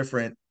expecting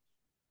different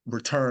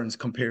returns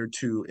compared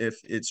to if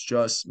it's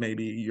just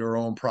maybe your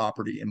own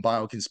property. And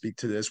Bio can speak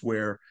to this,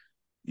 where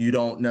you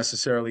don't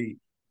necessarily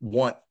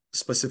want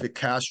specific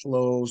cash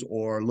flows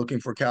or looking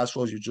for cash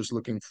flows. You're just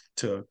looking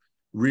to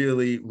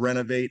really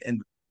renovate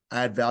and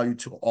add value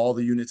to all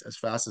the units as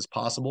fast as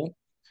possible,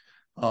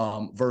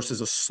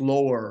 versus a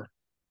slower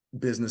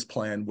business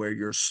plan where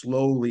you're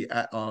slowly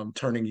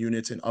turning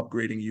units and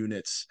upgrading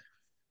units.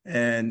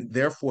 And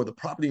therefore, the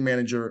property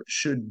manager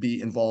should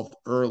be involved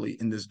early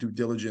in this due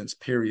diligence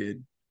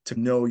period to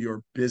know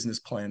your business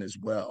plan as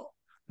well,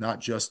 not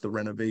just the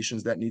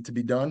renovations that need to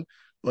be done,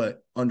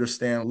 but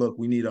understand, look,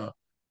 we need to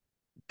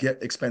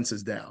get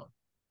expenses down.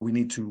 We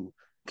need to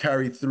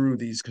carry through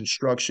these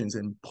constructions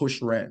and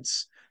push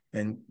rents.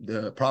 And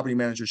the property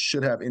managers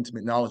should have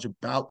intimate knowledge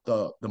about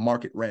the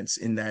market rents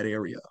in that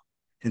area.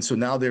 And so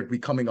now they're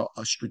becoming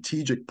a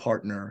strategic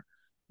partner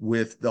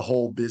with the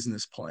whole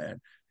business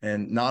plan.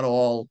 And not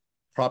all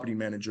property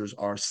managers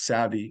are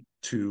savvy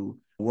to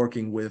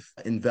working with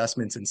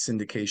investments and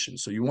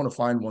syndications. So you want to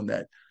find one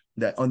that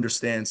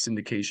understands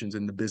syndications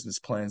and the business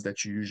plans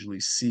that you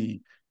usually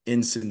see in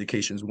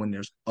syndications when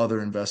there's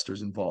other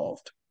investors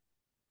involved.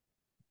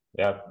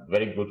 Yeah,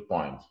 very good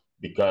point.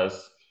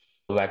 Because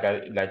like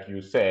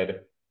you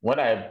said, when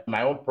I have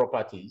my own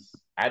properties,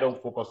 I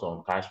don't focus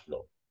on cash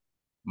flow.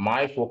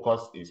 My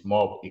focus is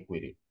more of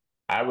equity.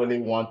 I really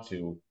want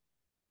to,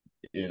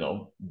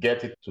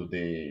 get it to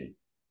the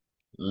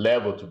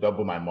level to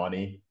double my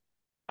money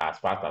as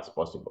fast as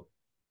possible.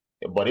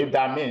 But if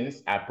that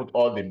means I put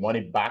all the money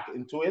back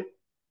into it,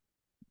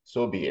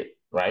 so be it,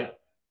 right?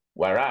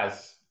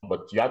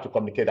 But you have to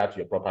communicate that to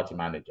your property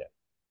manager.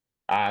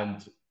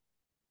 And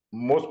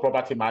most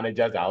property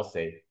managers, I'll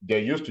say, they're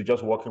used to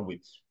just working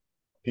with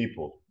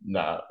people,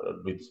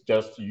 with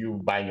just you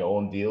buying your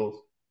own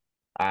deals,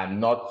 and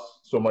not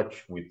so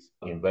much with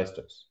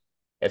investors,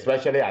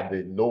 especially at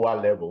the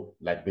lower level,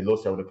 like below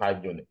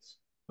 75 units.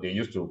 They're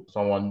used to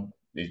someone,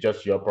 it's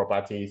just your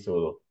property,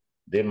 so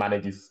they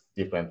manage it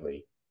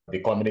differently. The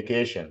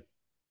communication,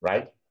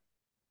 right?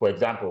 For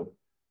example,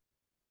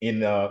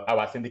 in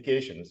our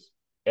syndications,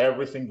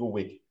 every single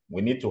week,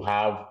 we need to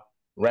have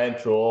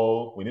rent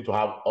roll, we need to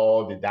have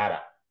all the data,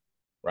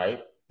 right?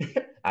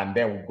 And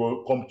then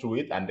we come through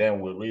it, and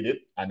then we read it,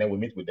 and then we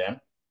meet with them,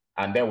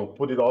 and then we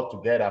put it all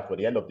together for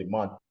the end of the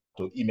month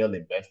to email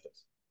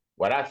investors.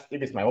 Whereas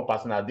if it's my own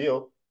personal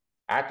deal,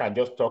 I can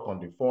just talk on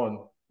the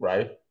phone,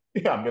 right?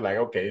 And be like,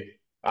 okay,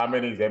 how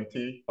many is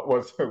empty?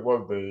 What's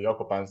the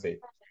occupancy?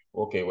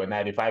 Okay, we're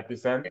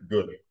 95%,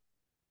 good.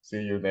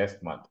 See you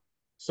next month.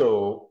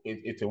 So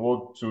it's a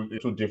whole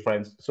two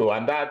different. So,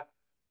 and that,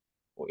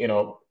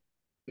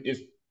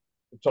 is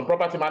some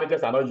property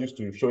managers are not used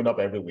to showing up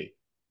every week,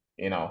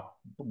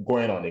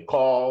 going on a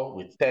call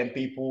with 10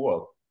 people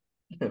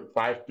or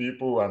 5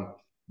 people and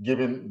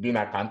being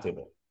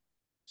accountable.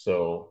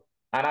 So,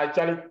 and I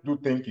actually do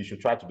think you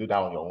should try to do that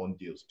on your own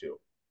deals too.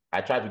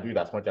 I try to do it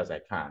as much as I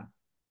can.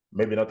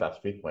 maybe not as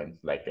frequent,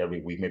 like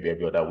every week, maybe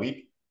every other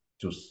week,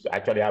 to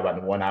actually have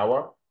an 1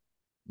 hour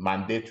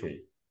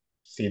mandatory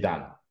sit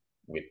down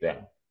with them.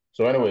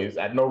 So anyways,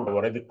 I know we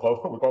already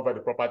covered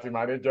the property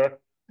manager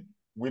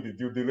with the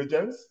due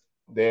diligence.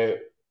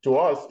 To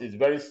us, it's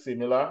very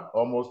similar,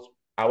 almost.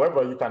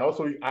 However, you can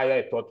also hire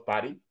a third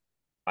party.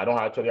 I don't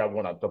actually have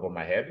one on top of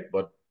my head,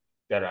 but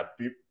there are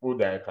people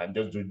that can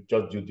just do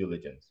due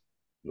diligence.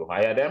 You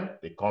hire them,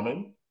 they come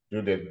in,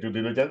 do the due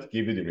diligence,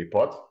 give you the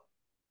report,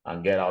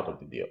 and get out of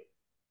the deal.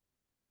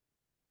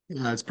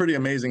 Yeah, it's pretty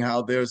amazing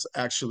how there's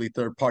actually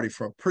third party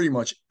for pretty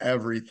much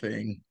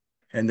everything.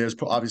 And there's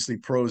obviously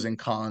pros and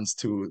cons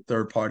to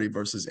third party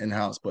versus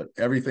in-house, but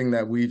everything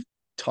that we've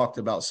talked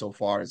about so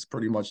far is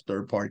pretty much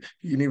third party.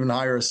 You can even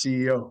hire a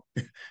CEO.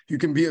 You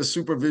can be a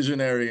super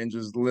visionary and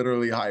just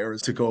literally hire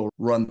us to go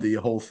run the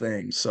whole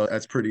thing. So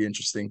that's pretty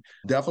interesting.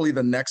 Definitely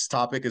the next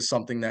topic is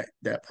something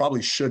that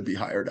probably should be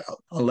hired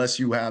out unless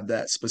you have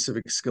that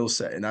specific skill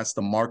set. And that's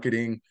the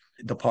marketing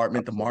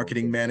department, the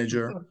marketing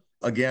manager.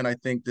 Again, I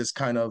think this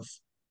kind of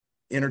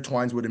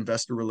intertwines with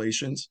investor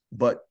relations.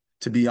 But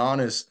to be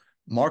honest,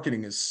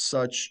 marketing is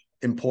such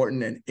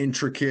important and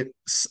intricate.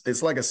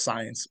 It's like a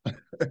science,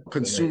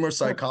 consumer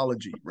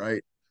psychology,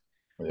 right?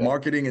 Yeah.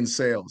 Marketing and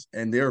sales.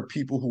 And there are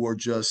people who are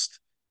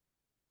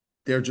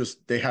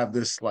they have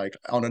this like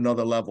on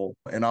another level.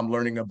 And I'm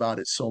learning about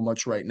it so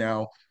much right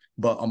now.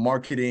 But a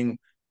marketing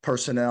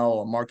personnel,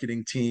 a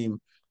marketing team,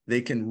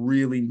 they can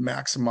really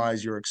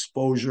maximize your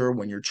exposure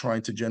when you're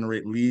trying to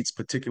generate leads,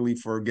 particularly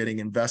for getting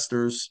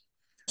investors.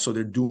 So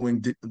they're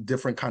doing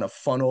different kind of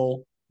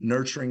funnel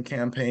nurturing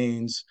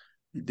campaigns.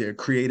 They're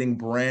creating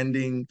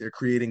branding. They're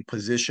creating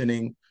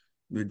positioning.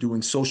 They're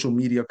doing social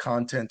media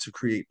content to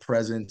create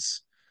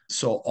presence.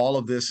 So all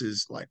of this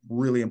is like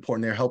really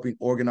important. They're helping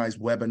organize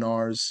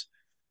webinars,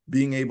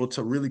 being able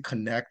to really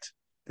connect.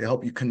 They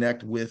help you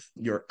connect with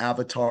your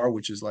avatar,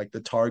 which is like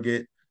the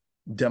target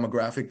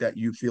demographic that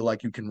you feel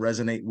like you can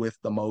resonate with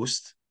the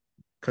most.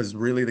 Because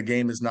really the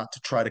game is not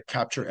to try to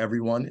capture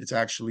everyone. It's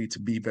actually to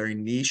be very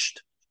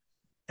niched.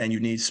 And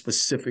you need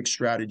specific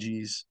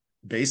strategies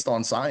based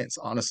on science,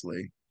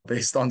 honestly,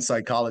 based on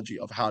psychology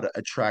of how to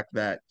attract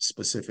that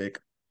specific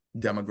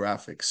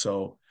demographic.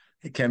 So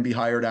it can be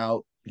hired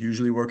out,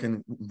 usually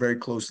working very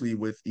closely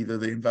with either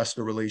the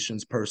investor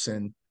relations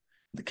person,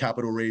 the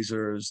capital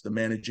raisers, the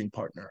managing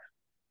partner.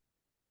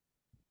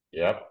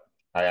 Yep,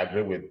 I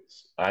agree with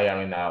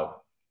hiring now.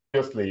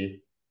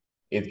 Obviously,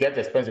 it gets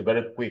expensive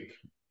very quick.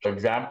 For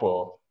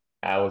example,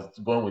 I was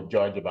going with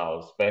George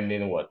about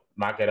spending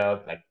market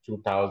out like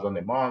 2,000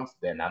 a month,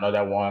 then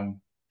another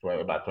one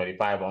about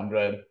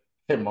 2,500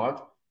 a month,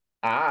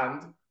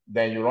 and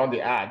then you run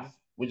the ads,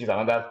 which is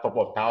another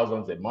couple of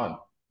thousands a month.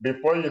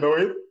 Before you know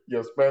it,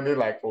 you're spending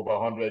like over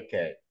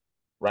 100K,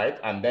 right?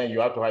 And then you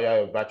have to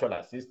hire a virtual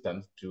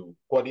assistant to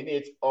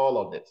coordinate all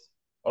of this.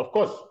 Of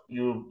course,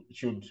 you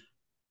should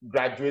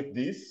graduate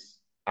this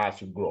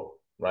as you grow,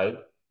 right?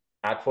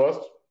 At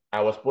first,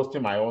 I was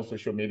posting my own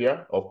social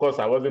media. Of course,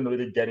 I wasn't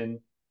really getting,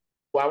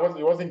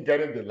 it wasn't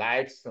getting the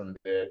likes,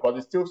 but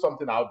it's still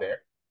something out there.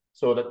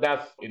 So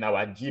that's in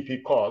our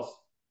GP course,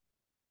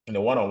 in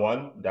the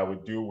one-on-one that we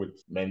do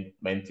with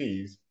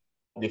mentees.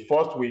 The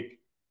first week,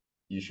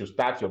 you should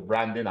start your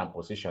branding and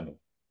positioning.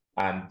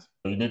 And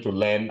you need to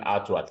learn how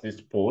to at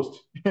least post,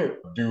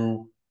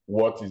 do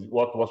what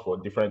was for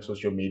different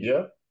social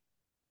media.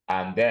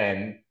 And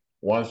then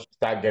once you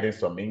start getting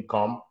some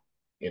income,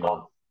 then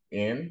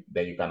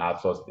you can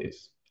outsource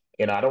this.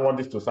 I don't want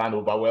this to sound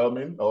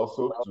overwhelming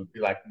also to be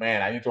like,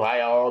 man, I need to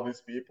hire all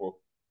these people.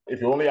 If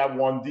you only have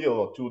one deal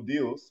or two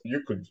deals,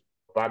 you could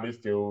probably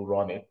still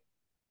run it.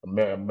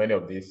 Many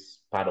of these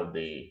part of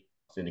the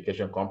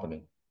syndication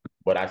company.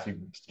 But as you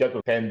get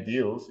to 10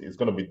 deals, it's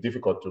going to be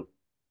difficult to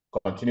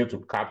continue to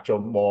capture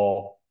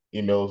more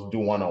emails, do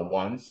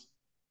one-on-ones,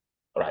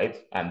 right?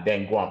 And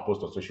then go and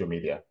post on social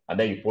media. And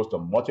then you post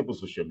on multiple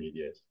social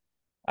medias.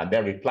 And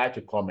then reply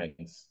to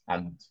comments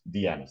and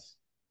DMs.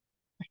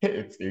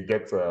 It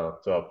gets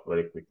tough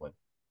very quickly.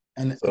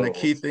 And the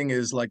key thing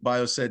is, like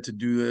Bio said, to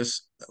do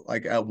this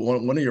like at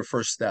one of your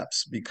first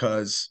steps,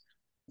 because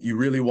you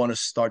really want to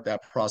start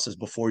that process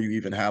before you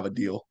even have a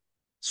deal.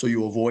 So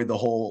you avoid the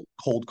whole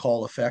cold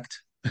call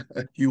effect.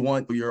 You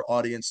want your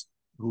audience,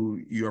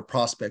 your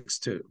prospects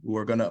who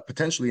are going to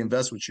potentially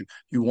invest with you,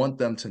 you want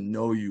them to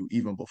know you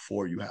even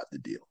before you have the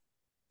deal.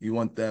 You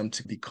want them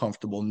to be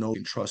comfortable, know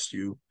and trust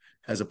you,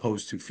 as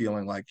opposed to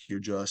feeling like you're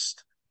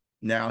just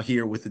now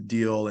here with a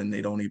deal and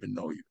they don't even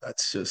know you.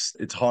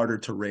 It's harder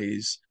to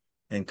raise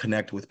and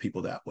connect with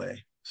people that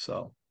way.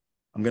 So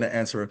I'm going to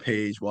answer a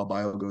page while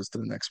Bio goes to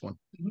the next one.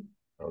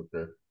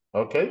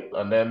 Okay.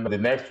 And then the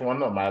next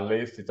one on my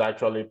list is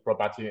actually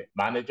property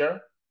manager,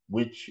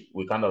 which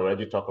we kind of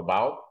already talked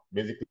about.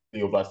 Basically,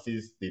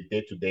 oversees the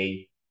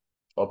day-to-day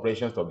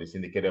operations of the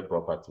syndicated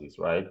properties,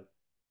 right?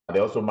 They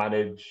also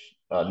manage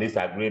lease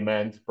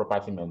agreement,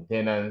 property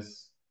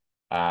maintenance,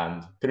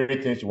 and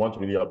three things you want to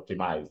really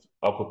optimize: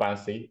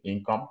 occupancy,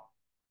 income,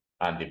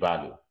 and the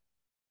value.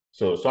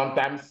 So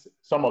sometimes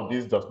some of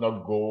these does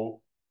not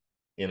go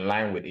in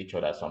line with each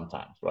other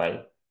sometimes,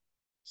 right?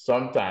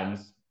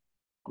 sometimes,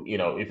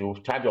 if you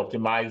try to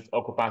optimize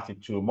occupancy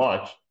too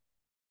much,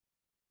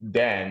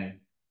 then,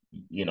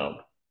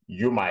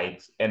 you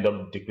might end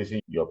up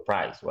decreasing your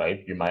price,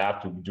 right? You might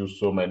have to do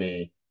so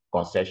many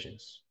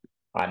concessions.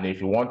 And if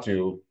you want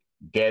to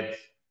get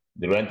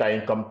the rental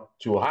income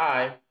too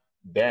high,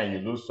 then you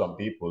lose some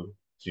people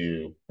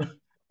to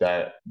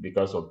that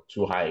because of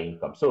too high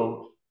income.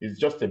 So it's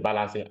just a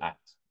balancing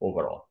act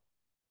overall.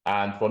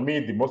 And for me,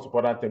 the most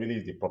important thing really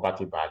is the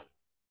property value.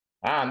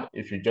 And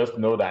if you just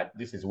know that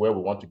this is where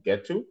we want to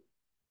get to,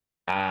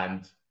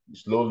 and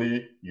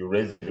slowly you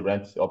raise the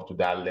rent up to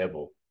that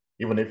level,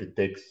 even if it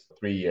takes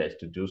 3 years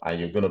to do, and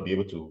you're going to be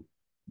able to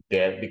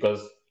get,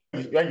 because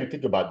when you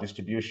think about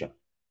distribution,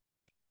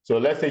 so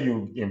let's say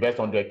you invest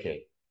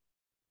 100K,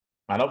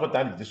 and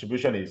oftentimes the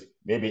distribution is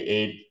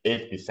maybe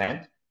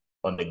 8%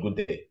 on a good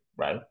day,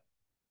 right?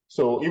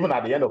 So even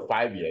at the end of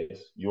 5 years,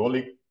 you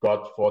only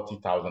got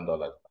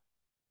 $40,000.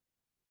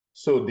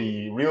 So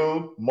the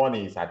real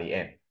money is at the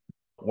end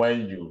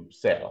when you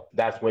sell.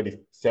 That's where the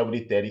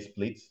 70-30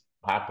 split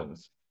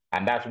happens.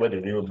 And that's where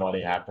the real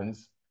money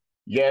happens.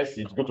 Yes,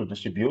 it's good to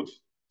distribute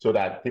so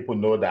that people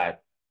know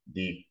that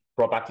the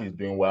property is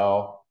doing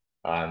well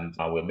and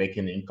we're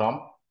making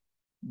income.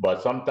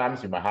 But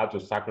sometimes you might have to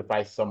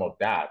sacrifice some of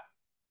that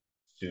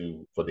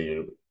for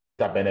the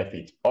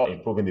benefit or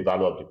improving the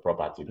value of the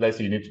property. Let's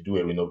say you need to do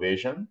a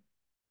renovation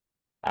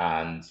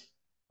and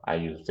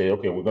you say,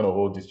 okay, we're going to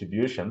hold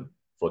distribution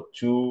for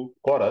 2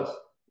 quarters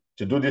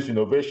to do this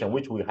renovation,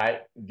 which will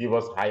give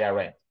us higher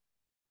rent.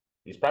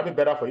 It's probably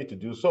better for you to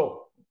do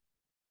so,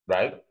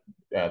 right?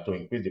 To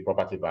increase the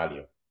property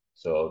value.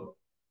 So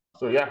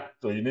yeah,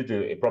 so you need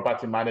a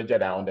property manager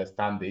that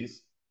understands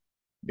this,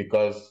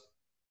 because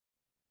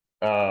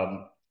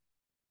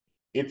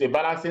it's a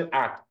balancing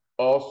act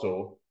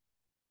also,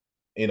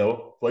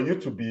 for you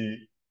to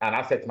be an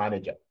asset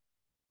manager,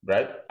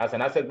 right? As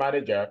an asset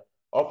manager,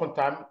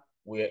 oftentimes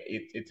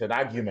it's an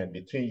argument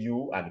between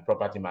you and the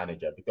property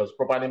manager, because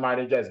property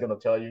manager is going to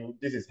tell you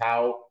this is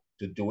how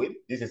to do it,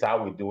 this is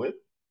how we do it,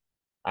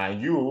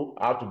 and you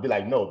have to be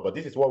like, no, but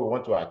this is what we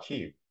want to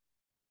achieve.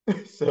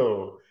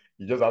 So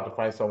you just have to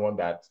find someone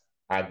that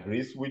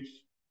agrees with,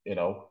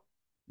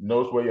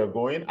 knows where you're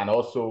going, and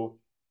also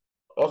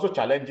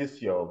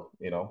challenges your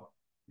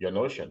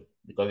notion,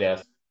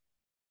 because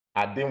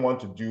I didn't want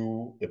to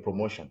do a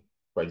promotion,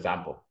 for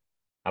example.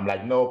 I'm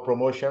like, no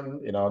promotion,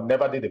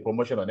 never did a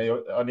promotion on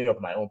any of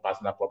my own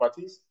personal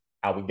properties.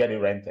 I will get it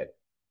rented.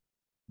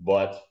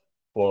 But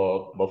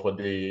for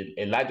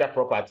a larger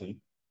property,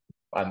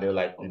 and they're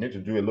like, you need to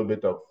do a little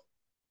bit of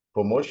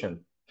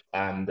promotion.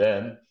 And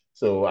then,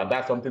 and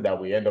that's something that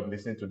we end up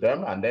listening to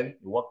them, and then it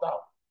worked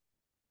out.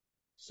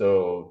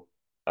 So,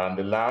 and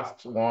the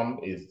last one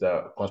is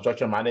the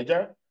construction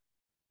manager,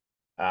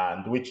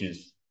 and which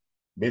is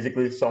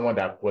basically someone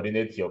that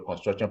coordinates your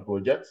construction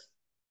projects.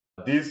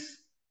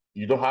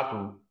 You don't have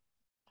to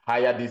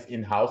hire this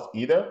in-house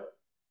either.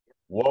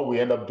 What we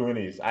end up doing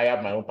is I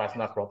have my own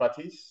personal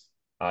properties.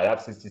 I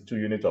have 62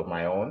 units of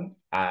my own,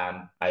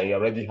 and I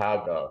already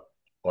have a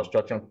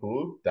construction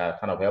crew that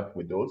kind of help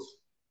with those.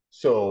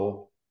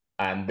 So,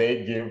 and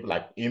they give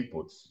like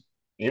inputs,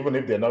 even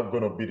if they're not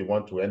going to be the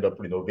one to end up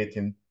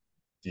renovating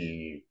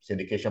the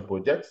syndication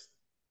projects,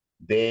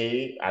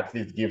 they at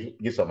least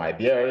give some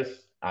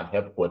ideas and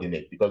help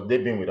coordinate, because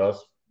they've been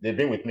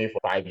with me for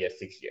 5 years,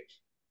 6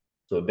 years.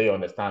 So they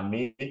understand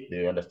me,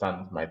 they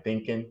understand my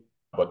thinking,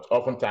 but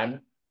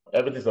oftentimes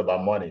everything's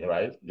about money,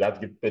 right? You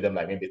have to pay them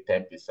like maybe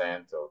 10%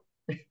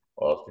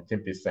 or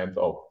 15%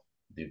 of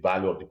the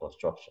value of the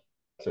construction.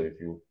 So if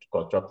you're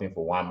constructing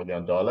for $1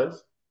 million,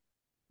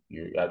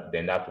 you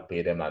then have to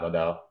pay them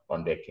another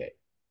 100K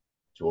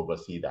to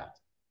oversee that.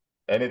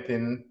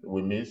 Anything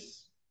we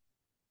miss?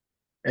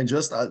 And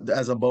just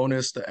as a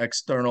bonus,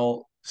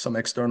 some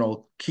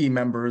external key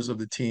members of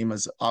the team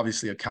is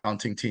obviously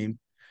accounting team.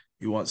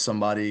 You want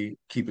somebody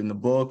keeping the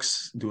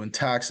books, doing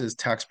taxes,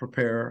 tax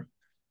preparer,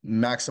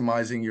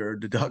 maximizing your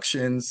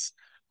deductions,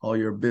 all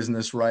your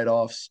business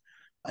write-offs.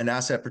 An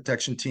asset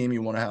protection team,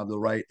 you want to have the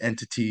right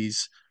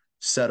entities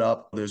set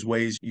up. There's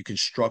ways you can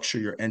structure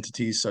your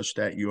entities such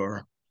that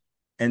your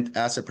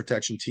asset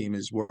protection team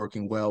is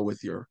working well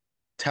with your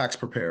tax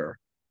preparer,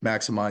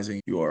 maximizing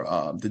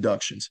your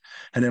deductions.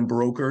 And then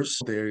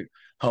brokers, they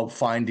help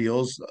find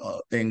deals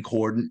in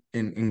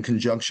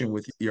conjunction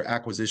with your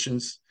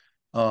acquisitions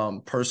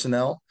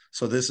personnel.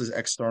 So this is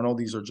external.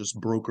 These are just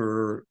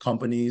broker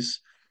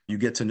companies. You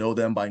get to know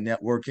them by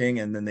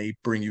networking, and then they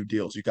bring you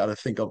deals. You got to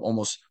think of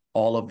almost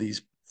all of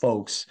these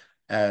folks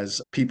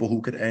as people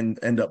who could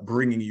end up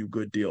bringing you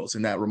good deals.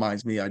 And that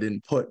reminds me, I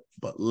didn't put,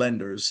 but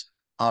lenders,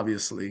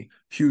 obviously,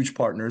 huge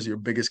partners. Your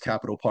biggest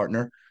capital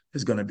partner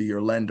is going to be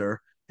your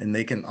lender, and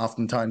they can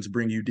oftentimes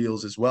bring you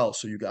deals as well.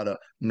 So you got to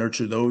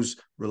nurture those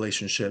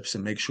relationships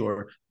and make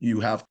sure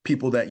you have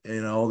people that,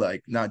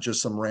 like not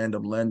just some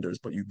random lenders,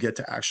 but you get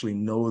to actually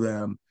know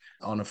them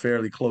on a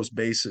fairly close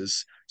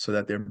basis so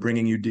that they're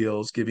bringing you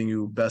deals, giving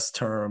you best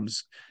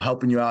terms,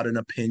 helping you out in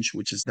a pinch,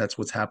 that's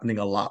what's happening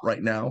a lot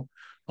right now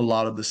A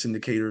lot of the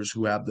syndicators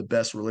who have the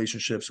best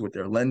relationships with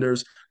their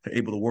lenders are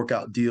able to work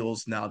out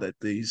deals now that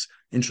these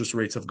interest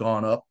rates have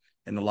gone up,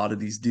 and a lot of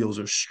these deals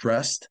are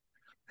stressed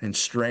and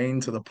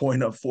strained to the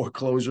point of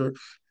foreclosure.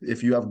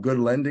 If you have good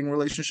lending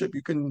relationship,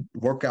 you can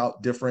work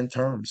out different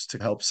terms to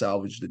help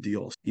salvage the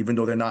deals. Even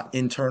though they're not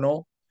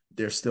internal,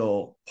 they're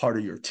still part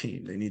of your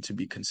team. They need to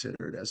be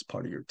considered as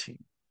part of your team.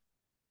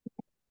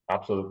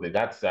 Absolutely.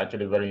 That's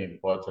actually very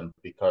important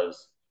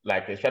because,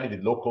 like, especially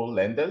the local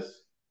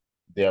lenders,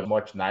 they're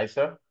much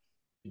nicer.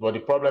 But the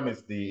problem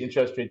is the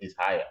interest rate is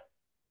higher.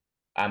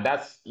 And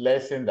that's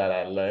lesson that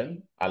I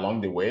learned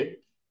along the way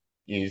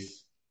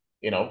is,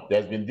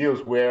 there's been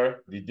deals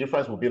where the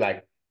difference will be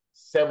like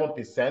 7%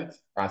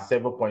 and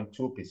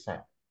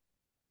 7.2%.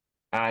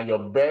 And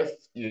your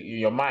best, in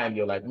your mind,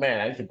 you're like,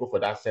 man, I need to go for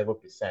that 7%.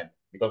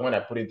 Because when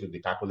I put it into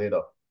the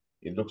calculator,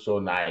 it looks so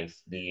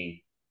nice. The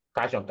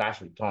cash on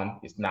cash return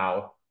is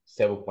now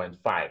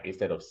 7.5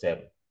 instead of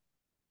 7.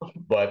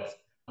 But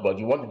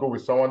you want to go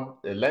with someone,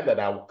 a lender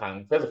that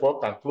can, first of all,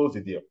 can close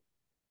the deal.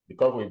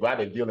 Because we've had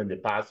a deal in the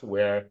past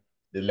where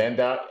the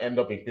lender ended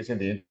up increasing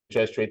the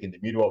interest rate in the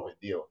middle of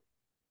the deal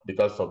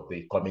because of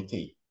the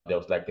committee. There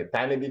was like a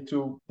tiny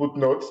little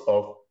footnotes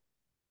of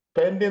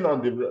pending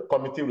on the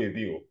committee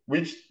review,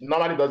 which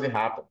normally doesn't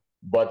happen.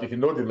 But if you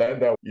know the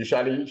lender, you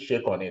usually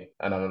shake on it.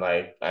 And I'm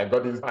like, I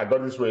got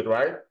this rate,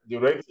 right? The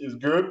rate is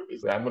good.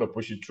 I'm going to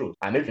push it through.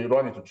 And if you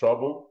run into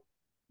trouble,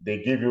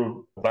 they give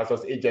you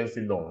versus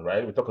agency loan,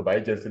 right? We talked about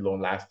agency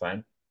loan last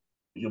time.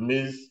 You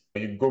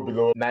go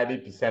below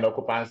 90%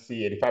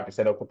 occupancy,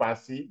 85%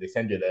 occupancy, they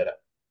send you a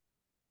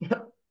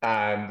letter.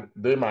 And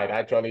they might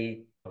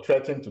actually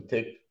threaten to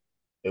take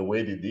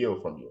away the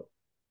deal from you.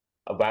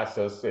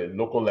 Versus a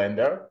local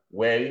lender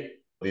where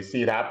they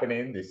see it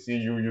happening, they see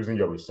you using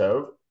your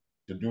reserve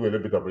to do a little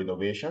bit of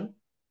renovation,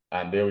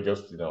 and they will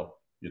just,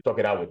 you talk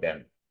it out with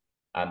them,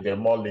 and they're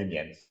more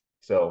lenient.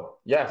 So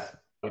yes,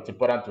 it's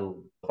important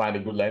to find a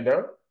good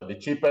lender. The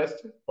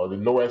cheapest or the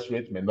lowest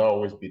rate may not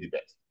always be the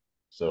best.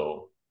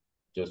 So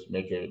just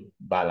make a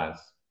balance.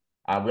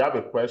 And we have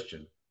a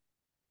question.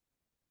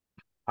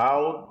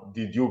 How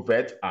did you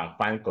vet and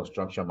find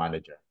construction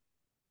manager?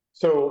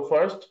 So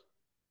first,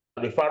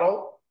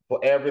 referral for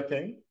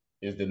everything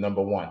is the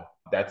number one.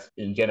 That's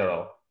in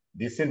general.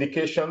 The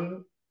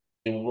syndication,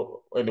 in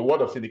the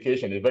world of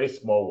syndication, is a very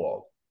small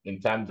world in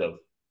terms of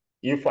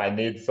if I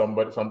need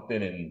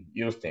something in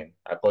Houston,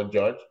 I call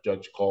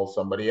George calls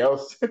somebody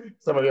else,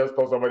 somebody else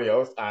calls somebody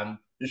else, and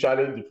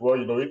usually before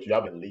you know it, you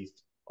have a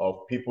list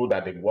of people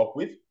that they work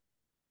with,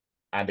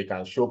 and they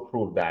can show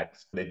proof that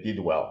they did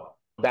well.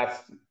 That's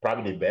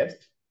probably the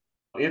best.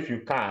 If you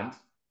can't,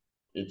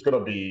 it's going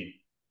to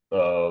be,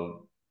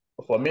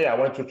 for me, I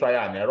went to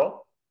trial and error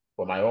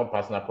for my own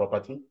personal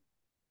property.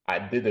 I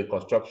did a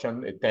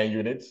construction, 10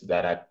 units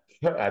that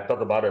I talk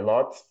about a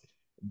lot,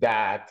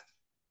 that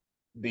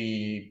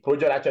the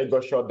project actually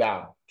got shut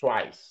down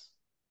twice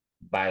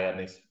by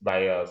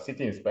a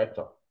city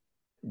inspector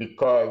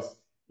because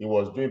he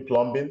was doing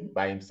plumbing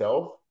by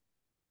himself,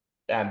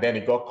 and then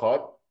he got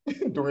caught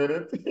doing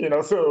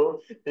it, so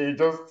it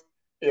just,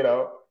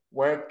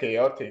 went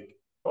chaotic.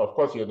 Of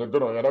course, you're not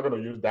gonna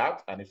use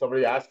that. And if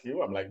somebody asks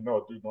you, I'm like,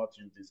 no, do not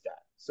use this guy.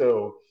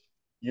 So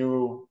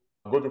you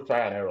go to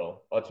trial and error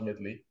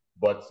ultimately.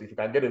 But if you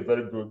can get a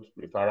very good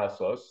referral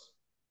source,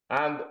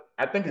 and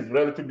I think it's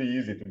relatively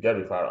easy to get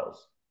referrals.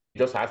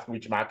 Just ask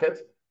which market.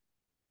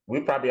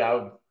 We probably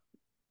have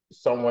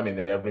someone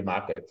in every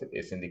market, a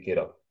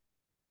syndicator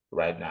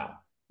right now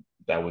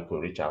that we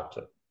could reach out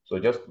to. So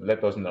just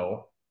let us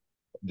know.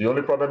 The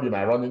only problem you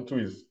might run into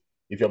is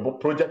if your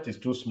project is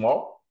too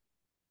small,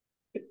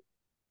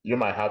 you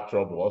might have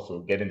trouble also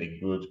getting a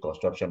good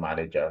construction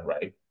manager,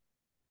 right?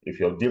 If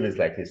your deal is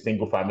like a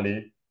single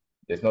family,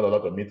 there's not a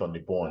lot of meat on the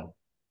bone.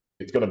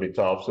 It's going to be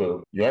tough.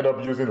 So you end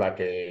up using like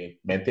a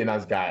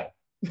maintenance guy.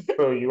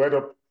 So you end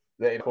up,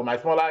 for my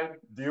smaller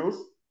deals,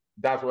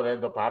 that's what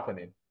ends up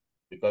happening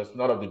because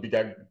none of the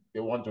bigger,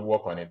 they want to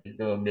work on it. You're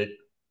going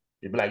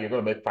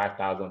to make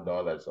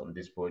 $5,000 on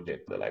this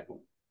project. They're like,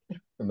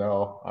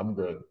 no, I'm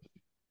good.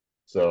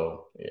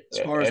 So as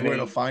far as where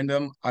to find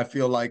them, I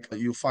feel like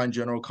you find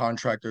general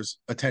contractors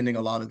attending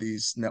a lot of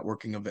these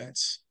networking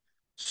events.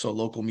 So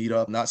local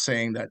meetup, not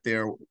saying that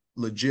they're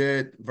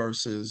legit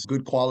versus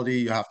good quality.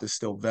 You have to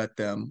still vet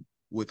them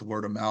with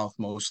word of mouth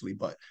mostly,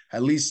 but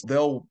at least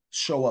they'll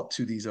show up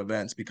to these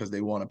events because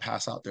they want to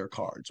pass out their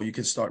cards. So you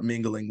can start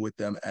mingling with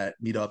them at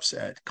meetups,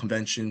 at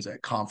conventions,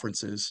 at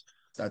conferences.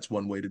 That's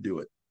one way to do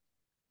it.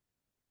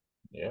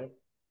 Yeah.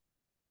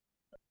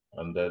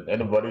 And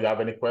anybody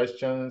have any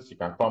questions, you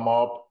can come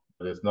up.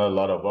 There's not a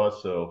lot of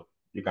us, so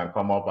you can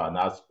come up and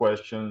ask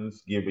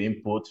questions, give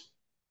input,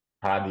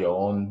 add your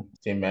own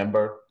team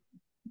member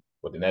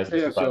for the next.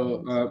 Yeah,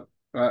 so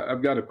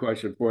I've got a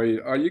question for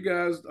you. Are you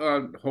guys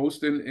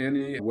hosting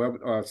any web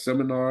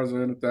seminars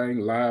or anything,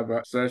 live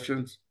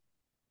sessions?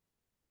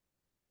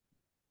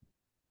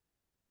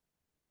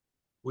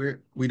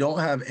 We don't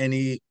have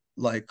any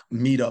like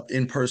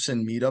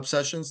in-person meetup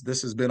sessions.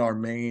 This has been our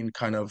main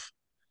kind of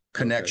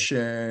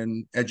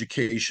connection,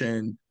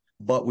 education,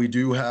 but we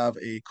do have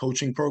a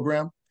coaching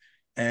program,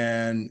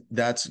 and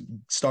that's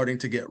starting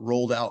to get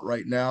rolled out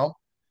right now.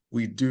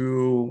 We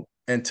do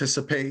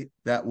anticipate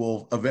that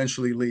will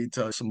eventually lead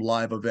to some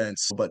live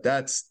events, but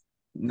that's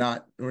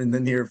not in the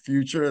near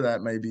future.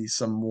 That may be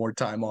some more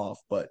time off,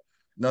 but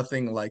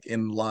nothing like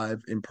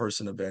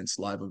in-person events,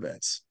 live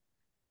events.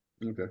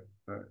 Okay.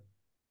 All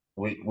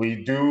right.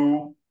 We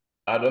do,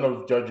 I don't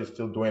know if George is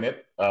still doing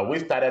it. We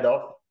started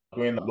off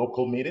doing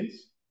local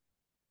meetings.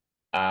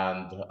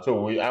 And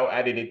so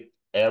I did it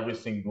every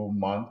single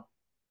month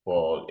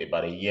for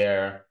about a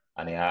year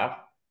and a half.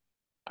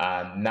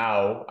 And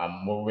now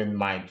I'm moving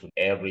mine to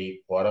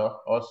every quarter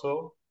or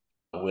so,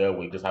 where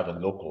we just have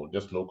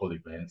just local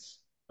events,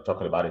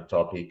 talking about a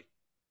topic,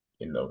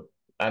 you know.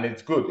 And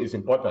it's good, it's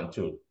important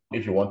too.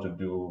 If you want to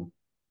do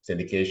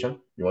syndication,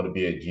 you want to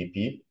be a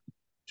GP,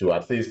 to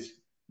at least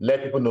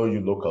let people know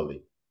you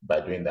locally by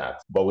doing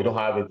that. But we don't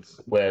have it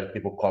where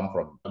people come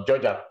from.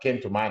 Georgia came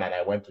to mind, and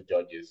I went to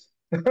George's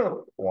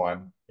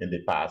one in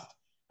the past.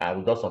 And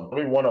we got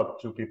maybe one or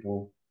two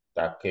people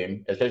that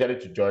came, especially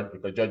to George,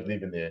 because George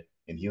lives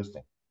in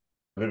Houston.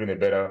 I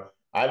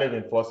live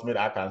in Fort Smith,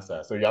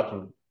 Arkansas. So you have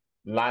to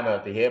land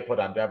at the airport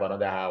and drive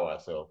another hour.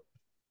 So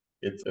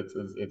it's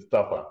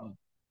tougher.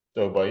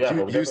 So, but yeah,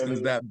 but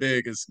Houston's that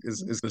big is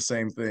the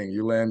same thing.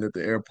 You land at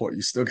the airport,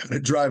 you still got to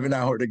drive an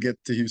hour to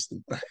get to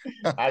Houston.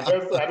 I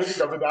guess so. I didn't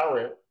think of it that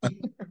way.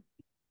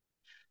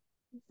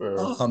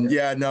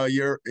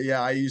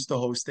 I used to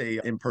host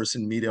a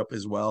in-person meetup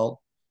as well,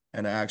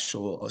 and a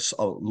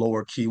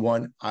lower key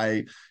one.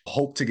 I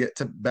hope to get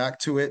back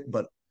to it,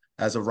 but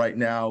as of right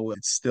now,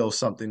 it's still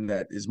something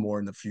that is more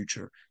in the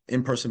future.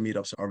 In-person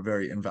meetups are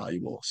very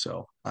invaluable,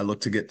 so I look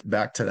to get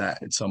back to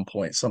that at some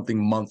point,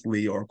 something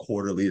monthly or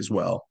quarterly as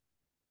well.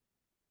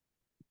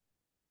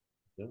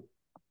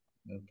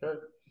 Okay.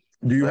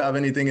 Do you have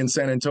anything in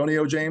San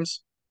Antonio,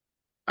 James?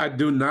 I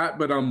do not,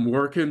 but I'm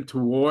working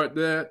toward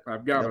that.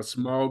 I've got a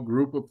small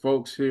group of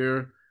folks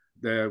here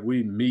that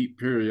we meet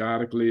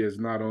periodically. It's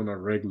not on a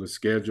regular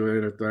schedule or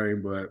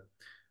anything, but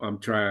I'm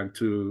trying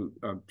to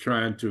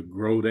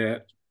grow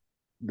that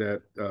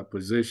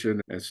position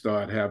and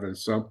start having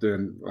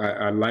something.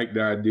 I like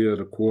the idea of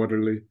the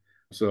quarterly,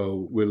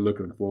 so we're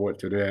looking forward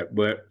to that.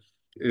 But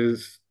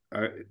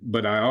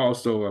I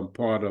also am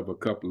part of a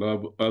couple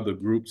of other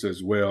groups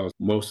as well.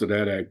 Most of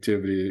that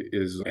activity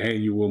is an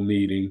annual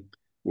meeting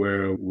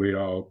where we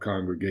all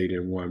congregate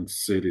in one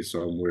city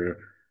somewhere,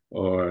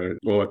 or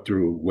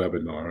through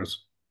webinars.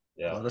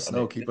 Yeah, let us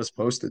know. Keep us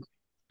posted.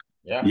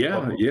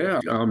 Yeah.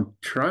 I'm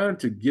trying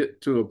to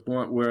get to a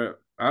point where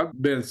I've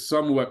been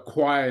somewhat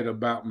quiet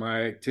about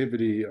my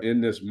activity in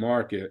this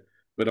market,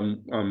 but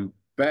I'm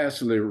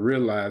fastly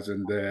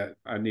realizing that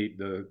I need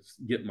to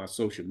get my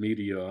social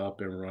media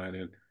up and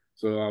running.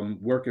 So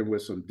I'm working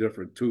with some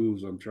different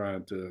tools I'm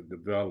trying to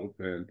develop,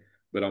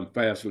 but I'm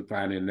fastly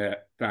finding out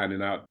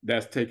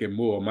that's taking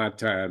more of my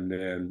time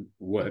than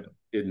what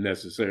it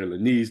necessarily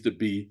needs to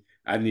be.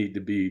 I need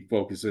to be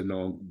focusing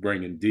on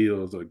bringing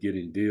deals or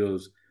getting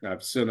deals.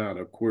 I've sent out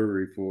a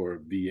query for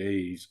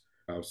VAs.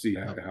 I'll see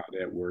how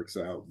that works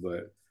out.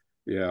 But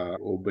yeah,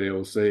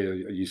 Obey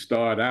say you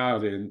start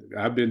out, and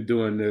I've been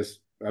doing this.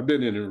 I've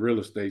been in real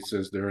estate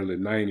since the early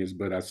 90s,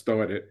 but I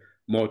started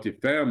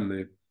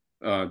multifamily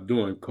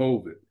during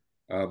COVID.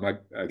 I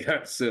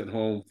got sent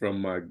home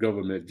from my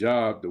government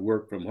job to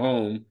work from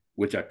home,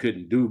 which I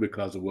couldn't do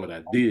because of what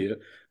I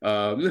did.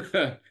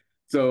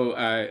 So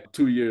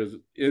 2 years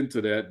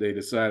into that, they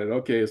decided,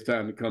 okay, it's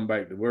time to come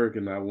back to work.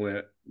 And I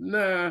went,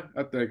 nah,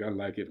 I think I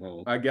like it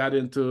home. I got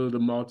into the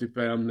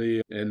multifamily,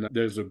 and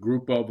there's a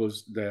group of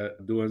us that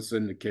are doing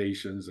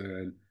syndications,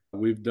 and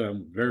we've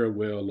done very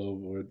well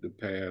over the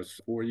past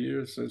 4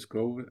 years since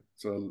COVID.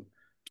 So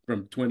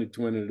from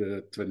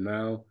 2020 to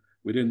now,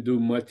 we didn't do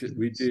much.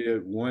 We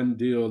did one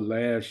deal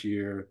last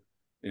year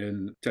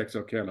in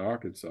Texarkana,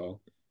 Arkansas,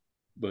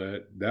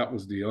 but that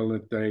was the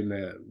only thing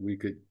that we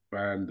could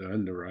find to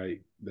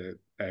underwrite that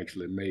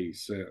actually made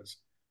sense.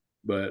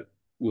 But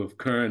with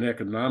current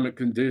economic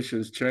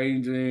conditions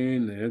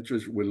changing,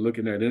 we're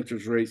looking at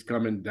interest rates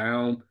coming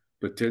down,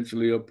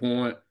 potentially a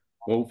point.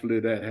 Hopefully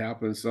that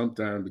happens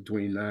sometime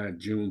between now and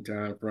June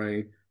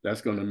timeframe.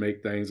 That's going to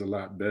make things a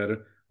lot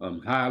better.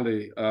 I'm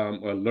highly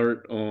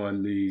alert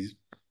on these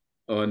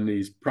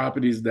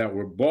properties that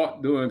were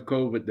bought during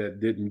COVID that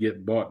didn't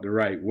get bought the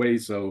right way.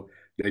 So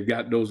they've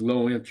got those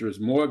low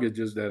interest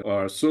mortgages that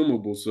are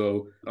assumable.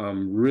 So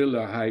I'm really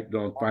hyped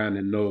on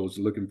finding those,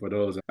 looking for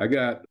those. I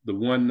got the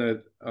one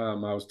that I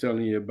was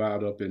telling you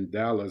about up in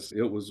Dallas.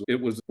 It was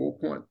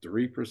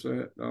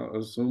 4.3%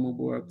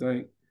 assumable, I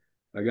think.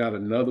 I got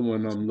another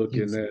one I'm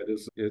looking at.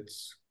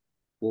 It's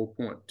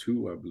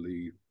 4.2, I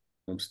believe.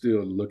 I'm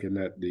still looking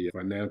at the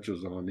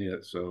financials on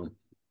it. So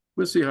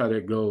we'll see how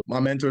that goes. My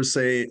mentors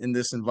say in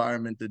this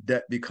environment, the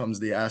debt becomes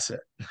the asset.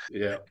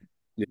 Yeah.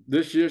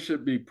 This year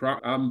should be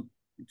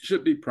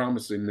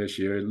promising this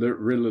year. It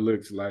really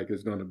looks like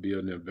it's going to be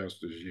an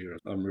investor's year.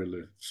 I'm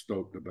really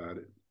stoked about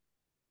it.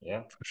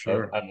 Yeah, for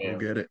sure. We'll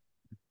get it.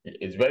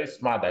 it's very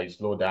smart that you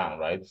slow down,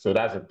 right? So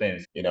that's the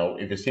thing. You know,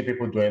 if you see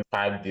people doing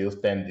 5 deals,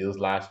 10 deals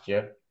last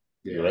year,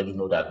 you already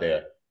know that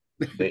they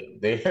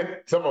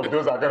some of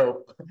those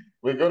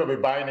we're gonna be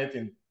buying it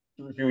in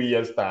a few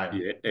years time.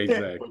 Yeah,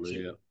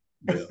 exactly.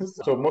 Yeah.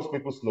 So most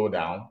people slow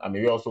down. I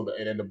mean, we also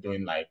end up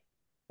doing like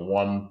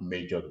one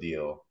major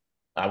deal.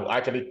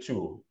 Actually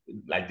two,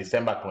 like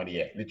December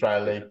 20th,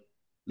 literally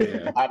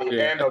at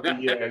the end of the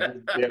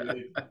year,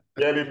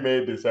 barely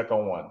made the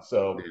second one.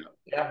 So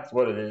yeah, that's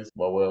what it is.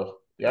 But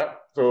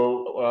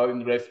so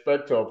in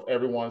respect of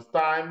everyone's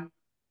time,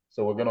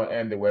 so we're gonna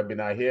end the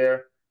webinar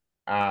here,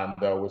 and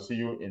we'll see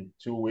you in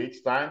 2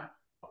 weeks' time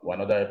for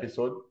another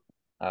episode.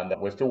 And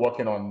we're still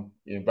working on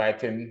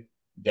inviting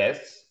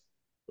guests.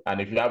 And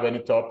if you have any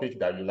topic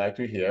that you'd like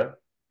to hear,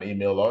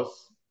 email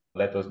us,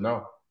 let us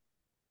know.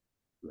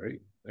 Great.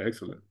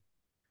 Excellent.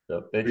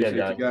 So take care,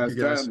 guys. Appreciate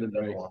you guys' time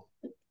tonight.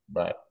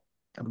 Bye.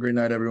 Have a great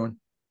night, everyone.